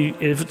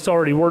it's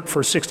already worked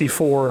for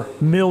 64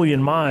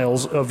 million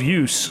miles of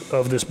use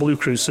of this Blue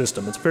Cruise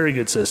system. It's a very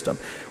good system.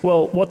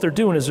 Well, what they're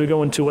doing is they're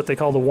going to what they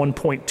call the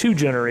 1.2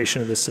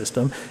 generation of this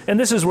system, and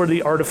this is where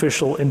the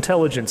artificial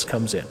intelligence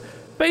comes in.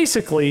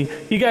 Basically,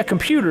 you got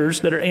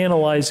computers that are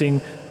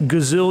analyzing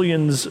huge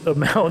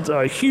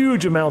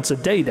amounts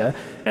of data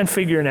and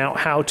figuring out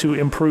how to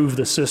improve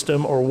the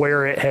system or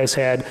where it has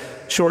had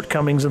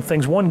shortcomings and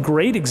things. One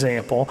great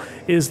example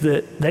is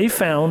that they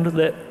found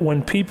that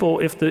when people,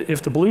 if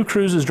the Blue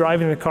Cruise is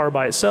driving the car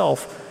by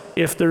itself,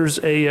 if there's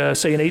a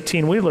say an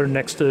 18-wheeler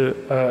next to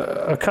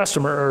a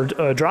customer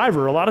or a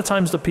driver, a lot of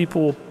times the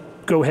people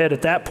go ahead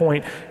at that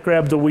point,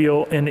 grab the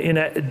wheel, and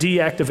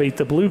deactivate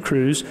the Blue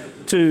Cruise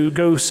to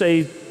go,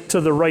 say,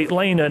 to the right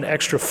lane an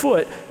extra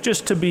foot,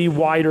 just to be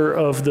wider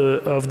of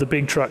the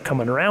big truck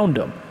coming around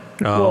them.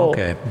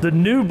 Okay. The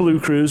new Blue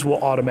Cruise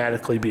will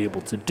automatically be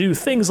able to do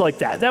things like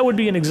that. That would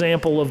be an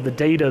example of the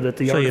data that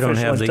the artificial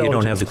intelligence. So you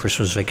don't have the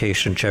Christmas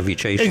Vacation Chevy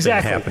Chase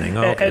exactly. thing happening.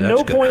 Okay, at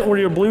no point will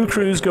your Blue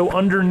Cruise go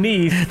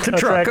underneath the a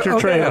truck. tractor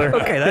trailer.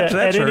 Okay, that's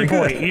at very any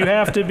good. point. You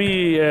have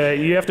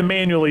to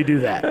manually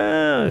do that.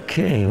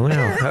 Okay, well,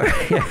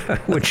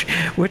 which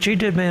he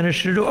did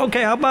manage to do.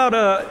 Okay, how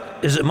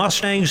about is it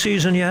Mustang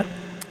season yet?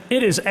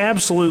 It is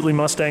absolutely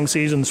Mustang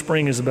season.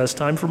 Spring is the best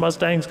time for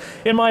Mustangs,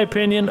 in my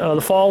opinion. The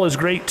fall is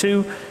great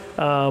too,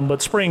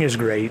 but spring is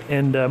great.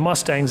 And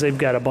Mustangs, they've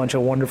got a bunch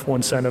of wonderful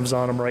incentives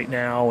on them right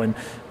now. And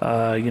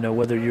you know,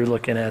 whether you're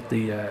looking at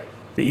the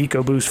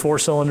EcoBoost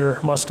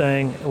 4-cylinder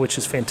Mustang, which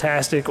is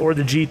fantastic, or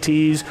the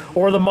GTs,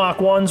 or the Mach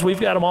 1s,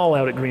 we've got them all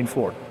out at Green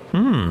Ford.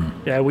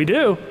 Yeah, we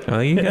do.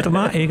 You got a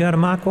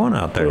Mach 1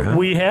 out there, huh?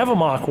 We have a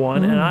Mach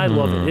 1, and I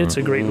love it. It's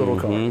a great little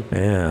car.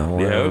 Yeah,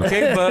 well,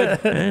 Okay, bud.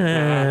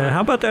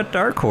 how about that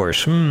Dark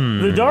Horse?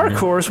 The Dark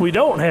Horse we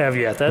don't have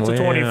yet. That's a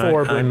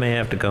 24, but I may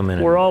have to come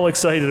in. we're all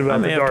excited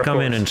about the Dark Horse. I may have to come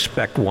in and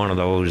inspect one of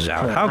those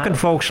out. How can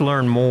folks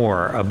learn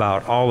more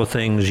about all the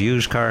things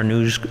used cars, and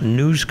used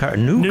cars,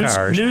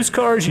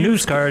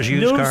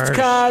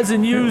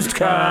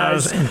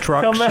 and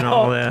trucks and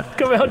all that?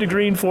 Come out to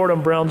Green Ford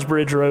on Browns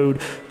Bridge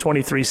Road,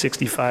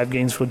 2365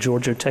 Gainesville,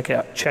 Georgia. Check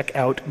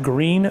out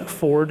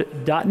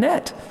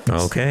greenford.net.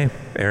 Okay,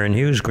 Aaron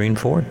Hughes, Green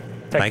Ford.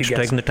 Thanks for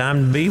guys. taking the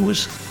time to be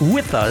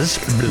with us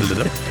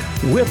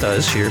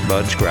here at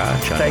Bud's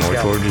Garage on Thanks, North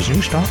guys. Georgia's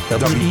News Talk,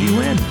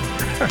 WDUN.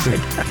 All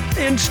right.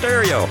 In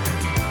stereo.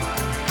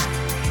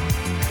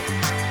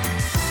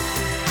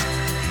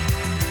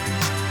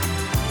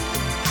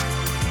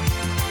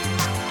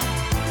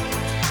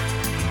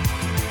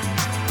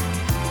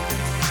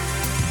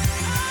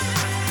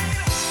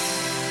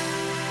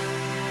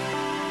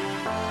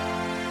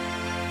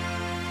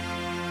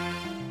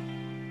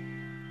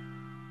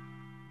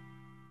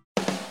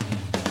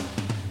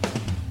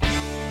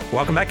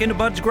 Welcome back into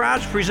Bud's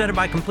Garage, presented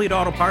by Complete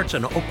Auto Parts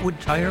and Oakwood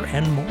Tire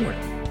and more.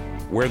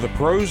 Where the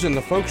pros and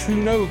the folks who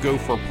know go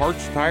for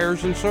parts,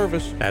 tires, and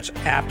service. That's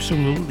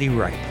absolutely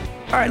right.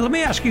 All right, let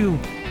me ask you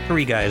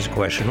three guys a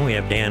question. We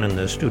have Dan in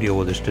the studio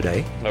with us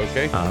today.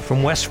 Okay.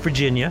 From West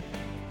Virginia.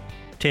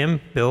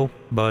 Tim, Bill,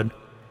 Bud.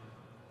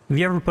 Have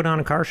you ever put on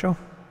a car show?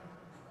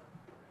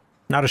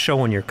 Not a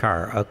show in your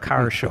car, a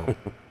car show.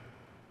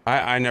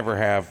 I never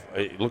have.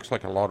 It looks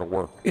like a lot of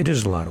work. It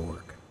is a lot of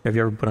work. Have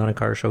you ever put on a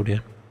car show,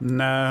 Dan?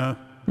 No.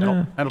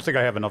 I don't think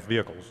I have enough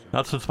vehicles.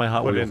 Not since my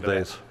Hot Put Wheels into that.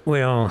 days.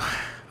 Well,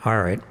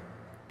 all right.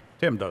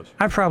 Tim does.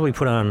 I probably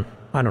put on,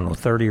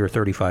 30 or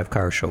 35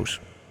 car shows,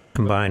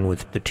 combined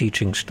with the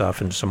teaching stuff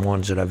and some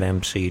ones that I've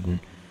emceed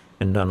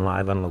and done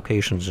live on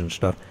locations and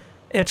stuff.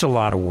 It's a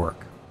lot of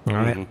work, all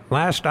right?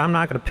 I'm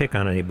not going to pick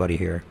on anybody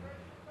here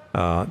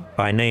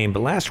by name, but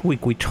last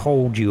week we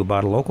told you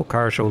about a local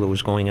car show that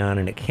was going on,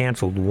 and it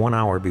canceled 1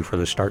 hour before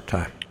the start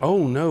time.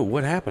 Oh, no.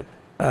 What happened?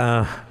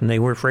 And they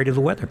were afraid of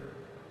the weather.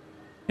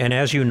 And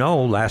as you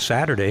know, last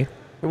Saturday,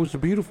 It was a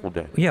beautiful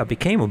day. yeah, it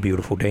became a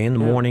beautiful day. In the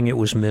morning, it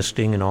was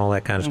misting and all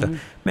that kind of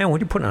stuff. Man,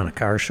 when you're putting on a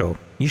car show,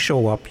 you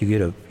show up,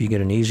 you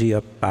get an easy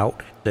up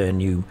out,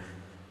 then you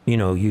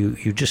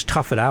just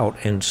tough it out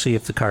and see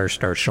if the cars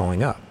start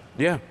showing up.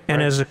 Yeah. And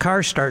right. as the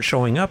cars start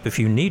showing up, if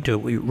you need to,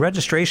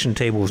 registration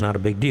table is not a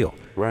big deal.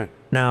 Right.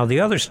 Now, the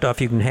other stuff,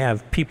 you can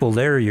have people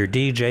there, your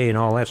DJ and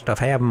all that stuff,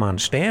 have them on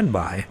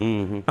standby,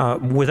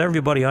 with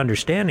everybody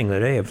understanding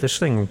that, hey, if this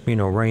thing,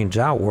 rains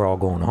out, we're all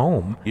going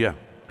home. Yeah.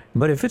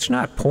 But if it's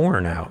not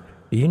pouring out,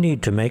 you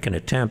need to make an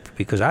attempt,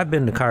 because I've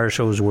been to car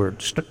shows where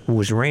it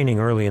was raining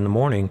early in the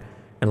morning,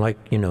 and like,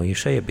 you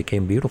say, it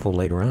became beautiful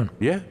later on.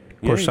 Yeah.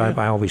 Of course,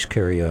 I always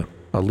carry a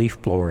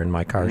leaf blower in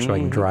my car so I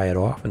can dry it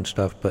off and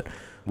stuff, but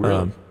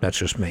that's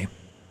just me.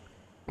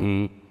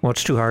 Well,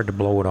 it's too hard to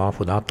blow it off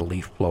without the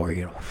leaf blower,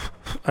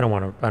 I don't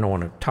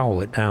want to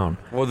towel it down.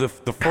 Well, the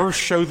first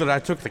show that I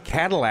took the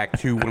Cadillac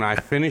to when I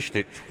finished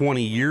it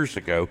 20 years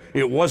ago,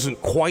 it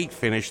wasn't quite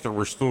finished. There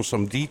were still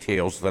some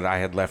details that I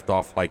had left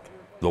off, like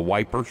the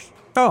wipers.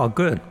 Oh,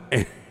 good.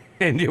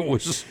 And it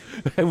was,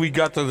 we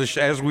got to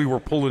as we were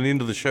pulling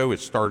into the show, it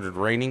started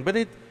raining, but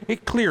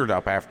it cleared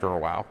up after a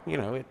while.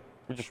 It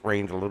just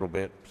rained a little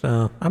bit.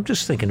 So I'm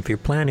just thinking, if you're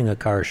planning a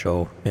car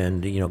show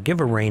and, give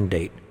a rain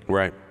date,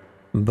 Right.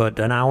 but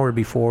an hour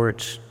before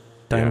it's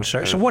time to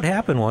start. So what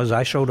happened was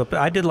I showed up.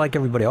 I did like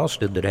everybody else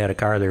did that had a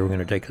car they were going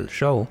to take to the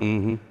show.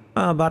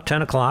 About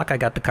 10 o'clock, I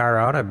got the car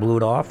out, I blew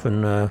it off,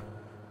 and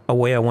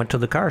away I went to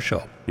the car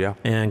show. Yeah.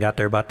 And got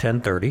there about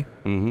 10:30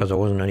 because there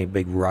wasn't any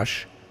big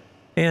rush.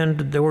 And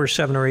there were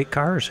 7 or 8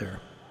 cars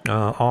there,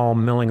 all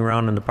milling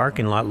around in the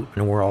parking lot,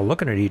 and we're all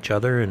looking at each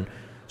other, and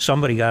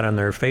somebody got on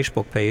their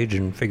Facebook page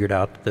and figured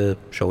out that the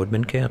show had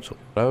been canceled.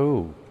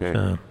 Oh,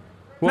 okay.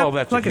 Well,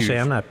 that's like a I huge say,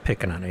 I'm not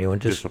picking on anyone.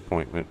 Just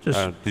disappointment.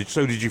 just-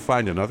 Did you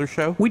find another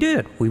show? we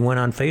did. We went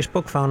on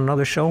Facebook, found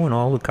another show, and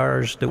all the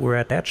cars that were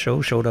at that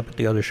show showed up at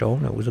the other show,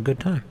 and it was a good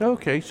time.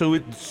 Okay, so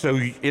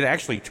it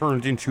actually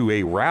turned into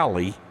a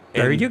rally.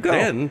 There and you go.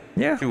 Then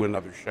Yeah. to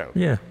another show.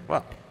 Yeah.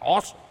 Well,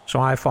 awesome. So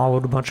I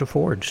followed a bunch of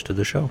Fords to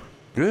the show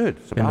Good.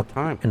 It's about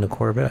time. in the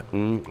Corvette.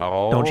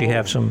 Oh. Don't you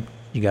have some?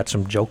 You got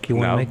some joke you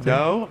want to No, make? there?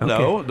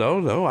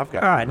 no. I've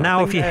got. All right.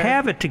 Now, if you nothing to add.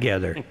 have it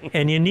together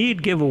and you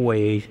need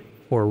giveaway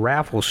or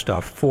raffle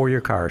stuff for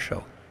your car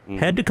show,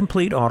 head to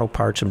Complete Auto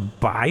Parts and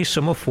buy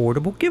some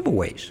affordable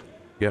giveaways.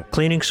 Yeah.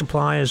 Cleaning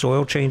supplies,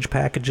 oil change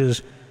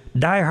packages,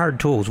 Die Hard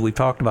tools. We've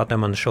talked about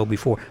them on the show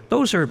before.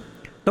 Those are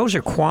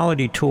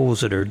quality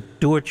tools that are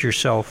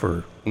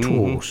do-it-yourselfer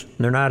tools.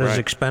 They're not as Right.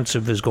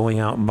 expensive as going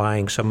out and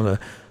buying some of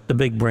the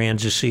big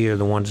brands you see are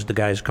the ones the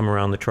guys come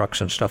around the trucks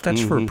and stuff.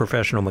 That's for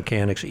professional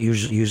mechanics that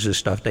use this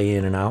stuff day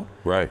in and out.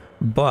 Right.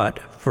 But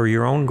for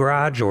your own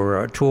garage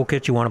or a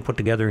toolkit you want to put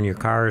together in your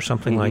car or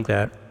something like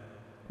that.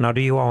 Now, do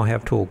you all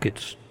have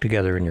toolkits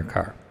together in your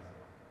car?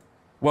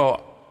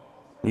 Well,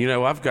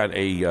 I've got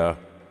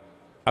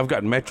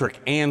metric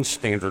and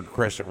standard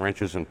crescent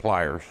wrenches and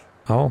pliers.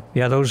 Oh,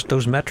 yeah,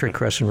 those metric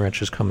crescent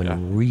wrenches come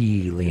in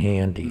really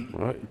handy.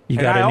 Right. You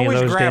And got I any of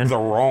always those, grab Dan? the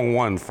wrong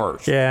one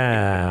first.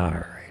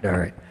 Yeah, all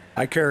right.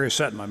 I carry a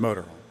set in my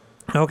motorhome.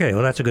 Okay,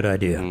 well, that's a good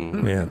idea.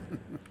 Yeah.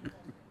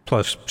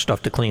 Plus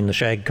stuff to clean the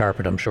shag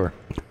carpet, I'm sure.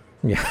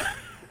 Yeah.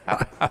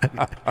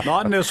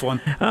 Not in this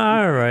one.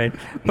 All right.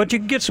 But you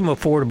can get some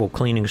affordable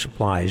cleaning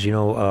supplies,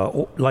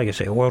 like I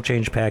say, oil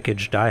change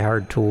package, Die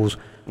Hard tools,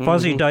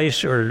 fuzzy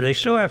dice, or they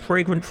still have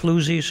fragrant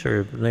floozies,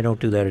 or they don't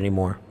do that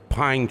anymore.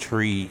 pine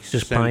tree.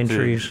 Just pine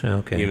scented, trees?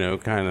 Okay. You know,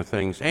 kind of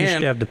things. You should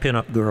And have the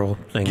pinup girl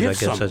things, I get guess.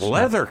 some that's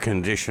leather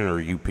conditioner,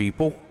 you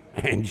people,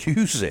 and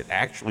use it.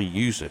 Actually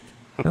use it.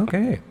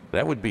 Okay.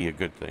 That would be a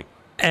good thing.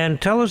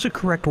 And tell us the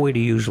correct way to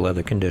use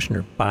leather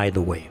conditioner, by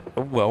the way.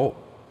 Well,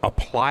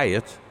 apply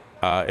it.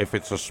 If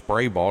it's a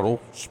spray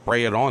bottle,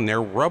 spray it on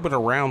there. Rub it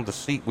around the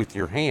seat with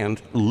your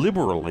hand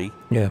liberally.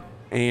 Yeah.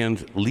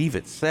 And leave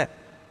it set.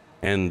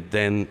 And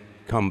then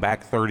come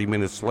back 30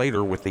 minutes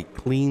later with a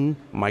clean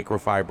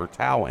microfiber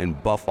towel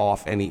and buff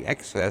off any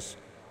excess.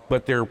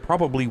 But there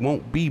probably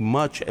won't be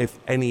much, if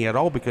any at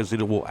all, because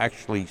it will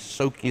actually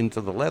soak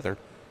into the leather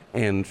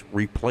and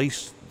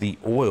replace the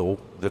oil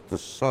that the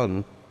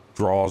sun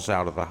draws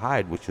out of the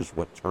hide, which is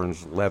what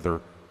turns leather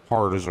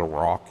hard as a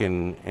rock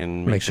and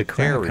Makes it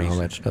crack and all tear-easy.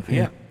 that stuff.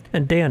 Yeah.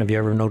 And Dan, have you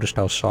ever noticed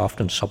how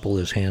soft and supple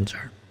his hands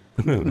are?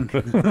 We're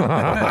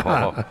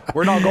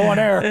not going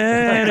there.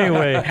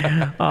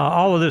 Anyway,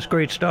 all of this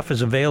great stuff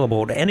is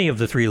available at any of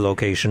the 3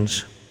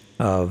 locations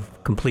of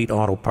Complete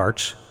Auto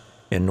Parts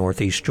in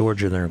Northeast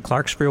Georgia. They're in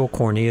Clarksville,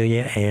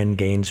 Cornelia, and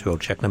Gainesville.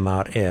 Check them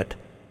out at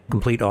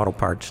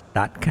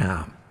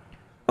CompleteAutoParts.com.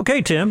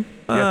 Okay, Tim,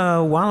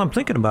 while I'm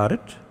thinking about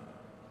it,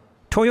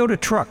 Toyota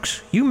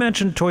trucks. You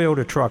mentioned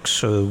Toyota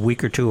trucks a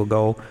week or two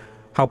ago,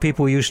 how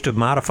people used to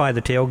modify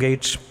the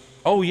tailgates.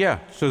 Oh, yeah.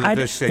 So that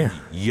they said,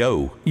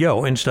 yo.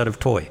 Yo, instead of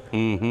toy.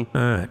 Mm-hmm.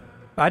 All right.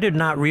 I did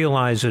not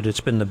realize that it's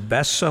been the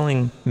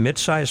best-selling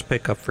mid-size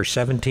pickup for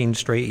 17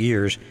 straight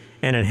years,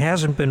 and it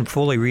hasn't been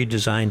fully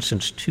redesigned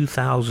since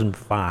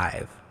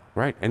 2005.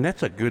 Right, and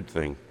that's a good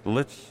thing.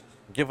 Let's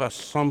give us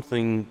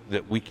something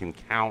that we can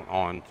count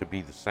on to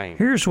be the same.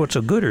 Here's what's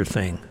a gooder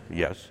thing.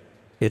 Yes.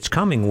 It's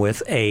coming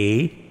with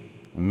a...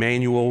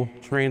 Manual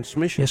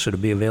transmission. Yes, it'll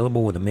be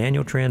available with a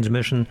manual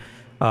transmission,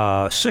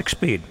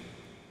 6-speed,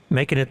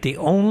 making it the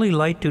only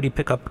light-duty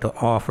pickup to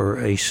offer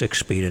a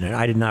 6-speed in it.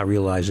 I did not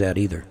realize that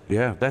either.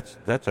 Yeah, that's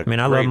a I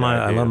mean, I love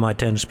my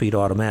 10-speed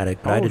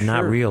automatic, but I did not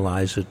sure.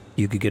 realize that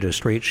you could get a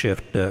straight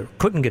shift,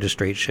 couldn't get a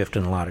straight shift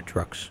in a lot of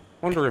trucks.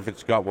 Wonder if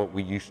it's got what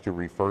we used to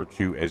refer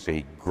to as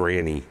a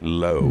granny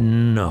low.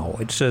 No,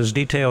 it says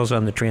details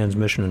on the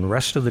transmission and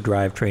rest of the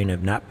drivetrain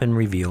have not been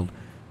revealed,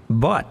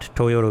 but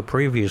Toyota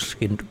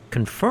previously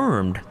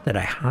confirmed that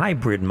a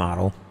hybrid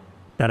model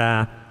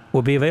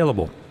will be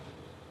available.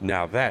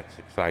 Now that's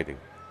exciting.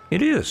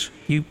 It is.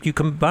 You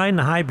combine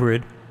the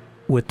hybrid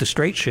with the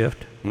straight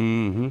shift,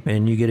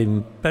 and you get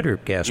even better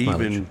gas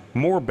mileage. Even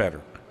more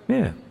better.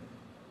 Yeah.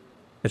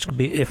 It's gonna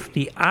be, if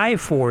the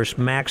iForce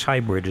Max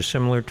Hybrid is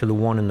similar to the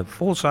one in the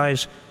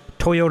full-size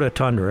Toyota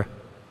Tundra,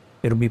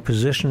 it'll be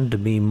positioned to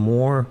be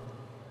more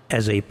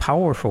as a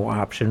powerful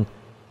option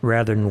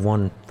rather than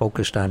one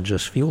focused on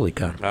just fuel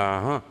economy.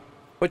 Uh-huh.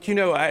 But, you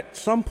know, at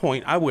some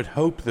point, I would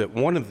hope that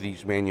one of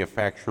these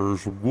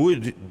manufacturers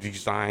would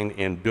design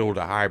and build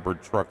a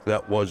hybrid truck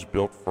that was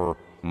built for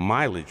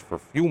mileage, for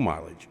fuel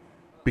mileage.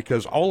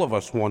 Because all of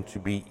us want to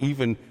be,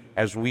 even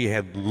as we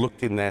had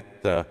looked in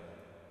that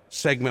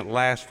segment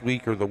last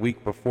week or the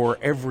week before,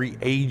 every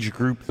age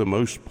group, the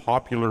most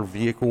popular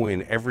vehicle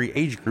in every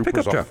age group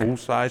Pickup was truck. a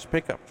full-size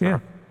pickup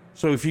truck. Yeah.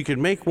 So if you could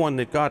make one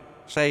that got,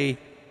 say,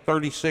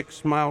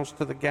 36 miles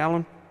to the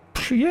gallon,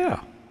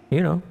 Yeah.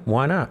 You know,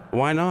 why not?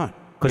 why not?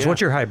 Because Yeah.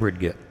 what's your hybrid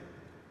get?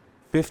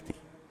 50.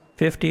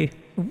 50?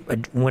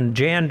 When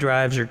Jan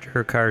drives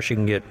her car, she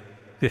can get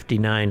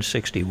 59,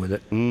 60 with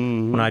it.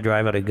 When I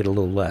drive it, I get a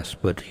little less.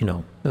 But, you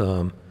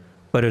know,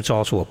 but it's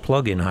also a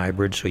plug-in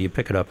hybrid, so you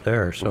pick it up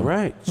there. So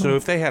Right. So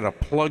if they had a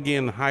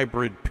plug-in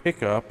hybrid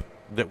pickup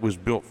that was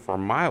built for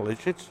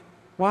mileage,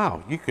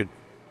 wow, you could,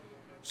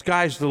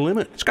 sky's the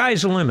limit.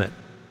 Sky's the limit.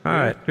 All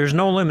right. There's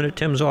no limit at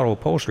Tim's Auto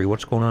Upholstery.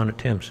 What's going on at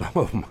Tim's?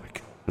 Oh, my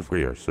God.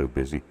 We are so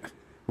busy.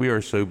 We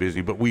are so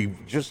busy. But we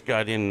just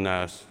got in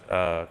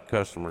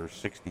customer's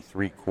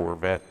 63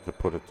 Corvette to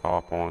put a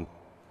top on.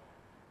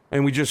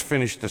 And we just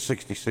finished a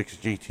 66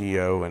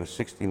 GTO and a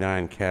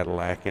 69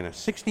 Cadillac and a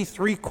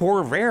 63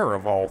 Corvair,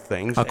 of all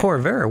things. A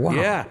Corvair, wow.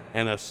 Yeah,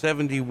 and a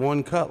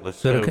 71 Cutlass.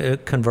 Is that a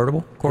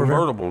convertible Corvair?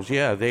 Convertibles,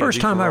 yeah. First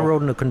these time are I all-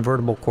 rode in a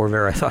convertible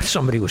Corvair, I thought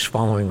somebody was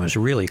following us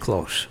really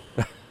close.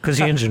 Because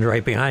the engine's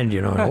right behind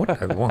you, know.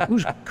 And what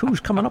the,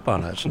 who's coming up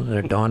on us? And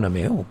it dawned on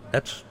me, oh,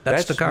 that's the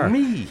That's car.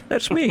 me.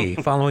 That's me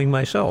following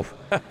myself.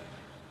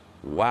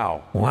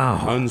 Wow.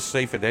 Wow.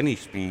 Unsafe at any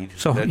speed.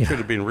 So, that yeah. should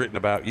have been written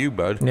about you,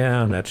 bud.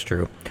 Yeah, that's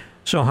true.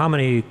 So how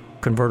many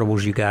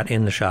convertibles you got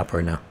in the shop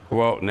right now?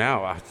 Well,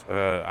 now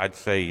I'd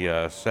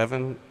say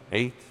 7,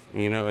 8.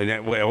 You know, and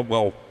that,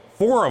 well,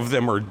 4 of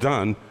them are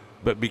done,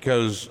 but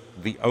because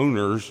the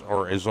owners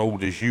are as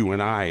old as you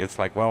and I, it's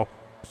like, well,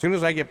 as soon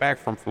as I get back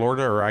from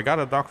Florida, or I got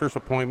a doctor's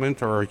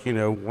appointment, or you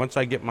know, once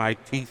I get my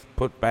teeth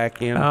put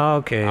back in,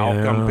 Okay,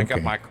 I'll come pick up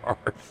okay. my car.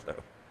 So.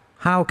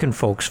 How can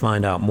folks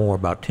find out more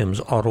about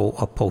Tim's Auto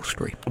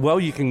Upholstery? Well,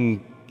 you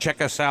can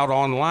check us out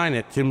online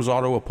at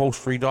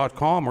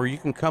timsautoupholstery.com, or you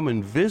can come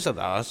and visit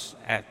us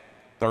at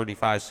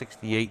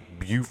 3568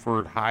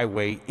 Buford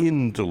Highway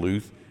in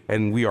Duluth,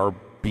 and we are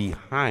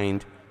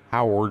behind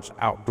Howard's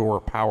Outdoor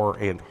Power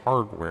and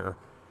Hardware.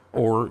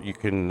 or you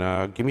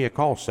can give me a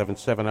call,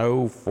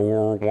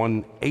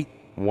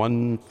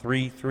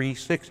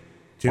 770-418-1336.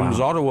 Tim's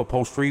Auto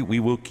Upholstery, we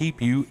will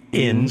keep you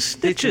in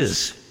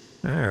stitches.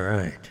 All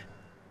right.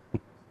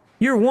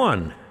 Year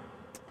one,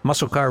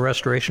 Muscle Car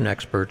Restoration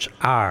Experts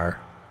are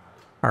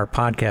our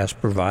podcast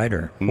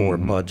provider for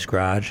Bud's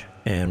Garage,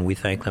 and we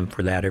thank them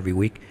for that every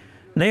week.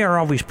 They are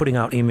always putting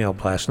out email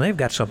blasts, and they've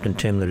got something,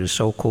 Tim, that is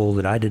so cool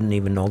that I didn't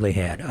even know they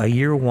had. A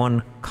year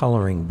one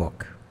coloring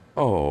book.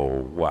 Oh,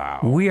 wow.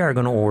 We are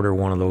going to order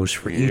one of those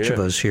for each of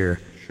us here.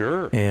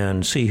 Sure.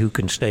 And see who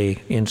can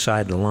stay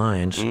inside the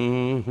lines.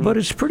 Mm-hmm. But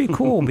it's pretty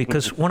cool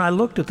because when I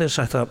looked at this,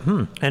 I thought,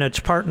 and it's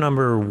part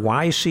number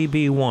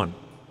YCB1,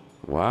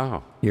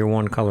 Wow. year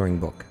one coloring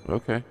book.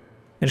 Okay. And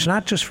it's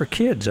not just for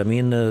kids. I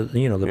mean,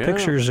 the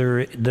pictures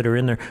that are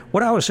in there.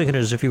 What I was thinking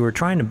is if you were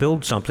trying to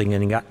build something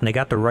and they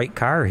got the right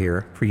car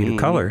here for you to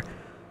color,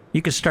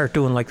 you could start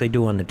doing like they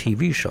do on the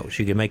TV shows.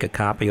 You can make a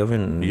copy of it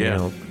and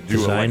do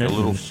design a it.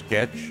 little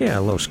sketch. Yeah,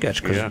 a little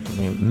sketch because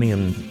me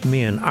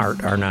and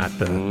art are not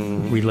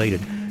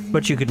related.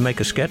 But you could make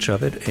a sketch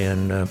of it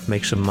and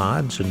make some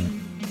mods, and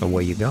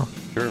away you go.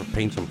 Sure.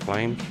 Paint some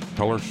flames,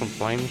 color some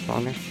flames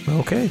on there.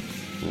 Okay.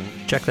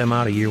 Check them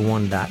out at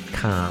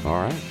year1.com.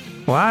 All right.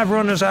 Well, I've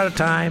run us out of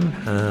time.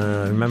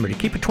 Remember to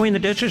keep between the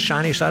ditches.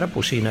 Shiny setup.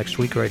 We'll see you next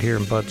week right here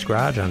in Bud's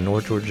Garage on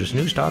North Georgia's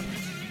News Talk,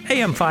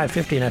 AM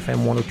 550 and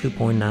FM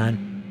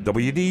 102.9.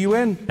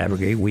 WDUN. Have a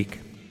great week.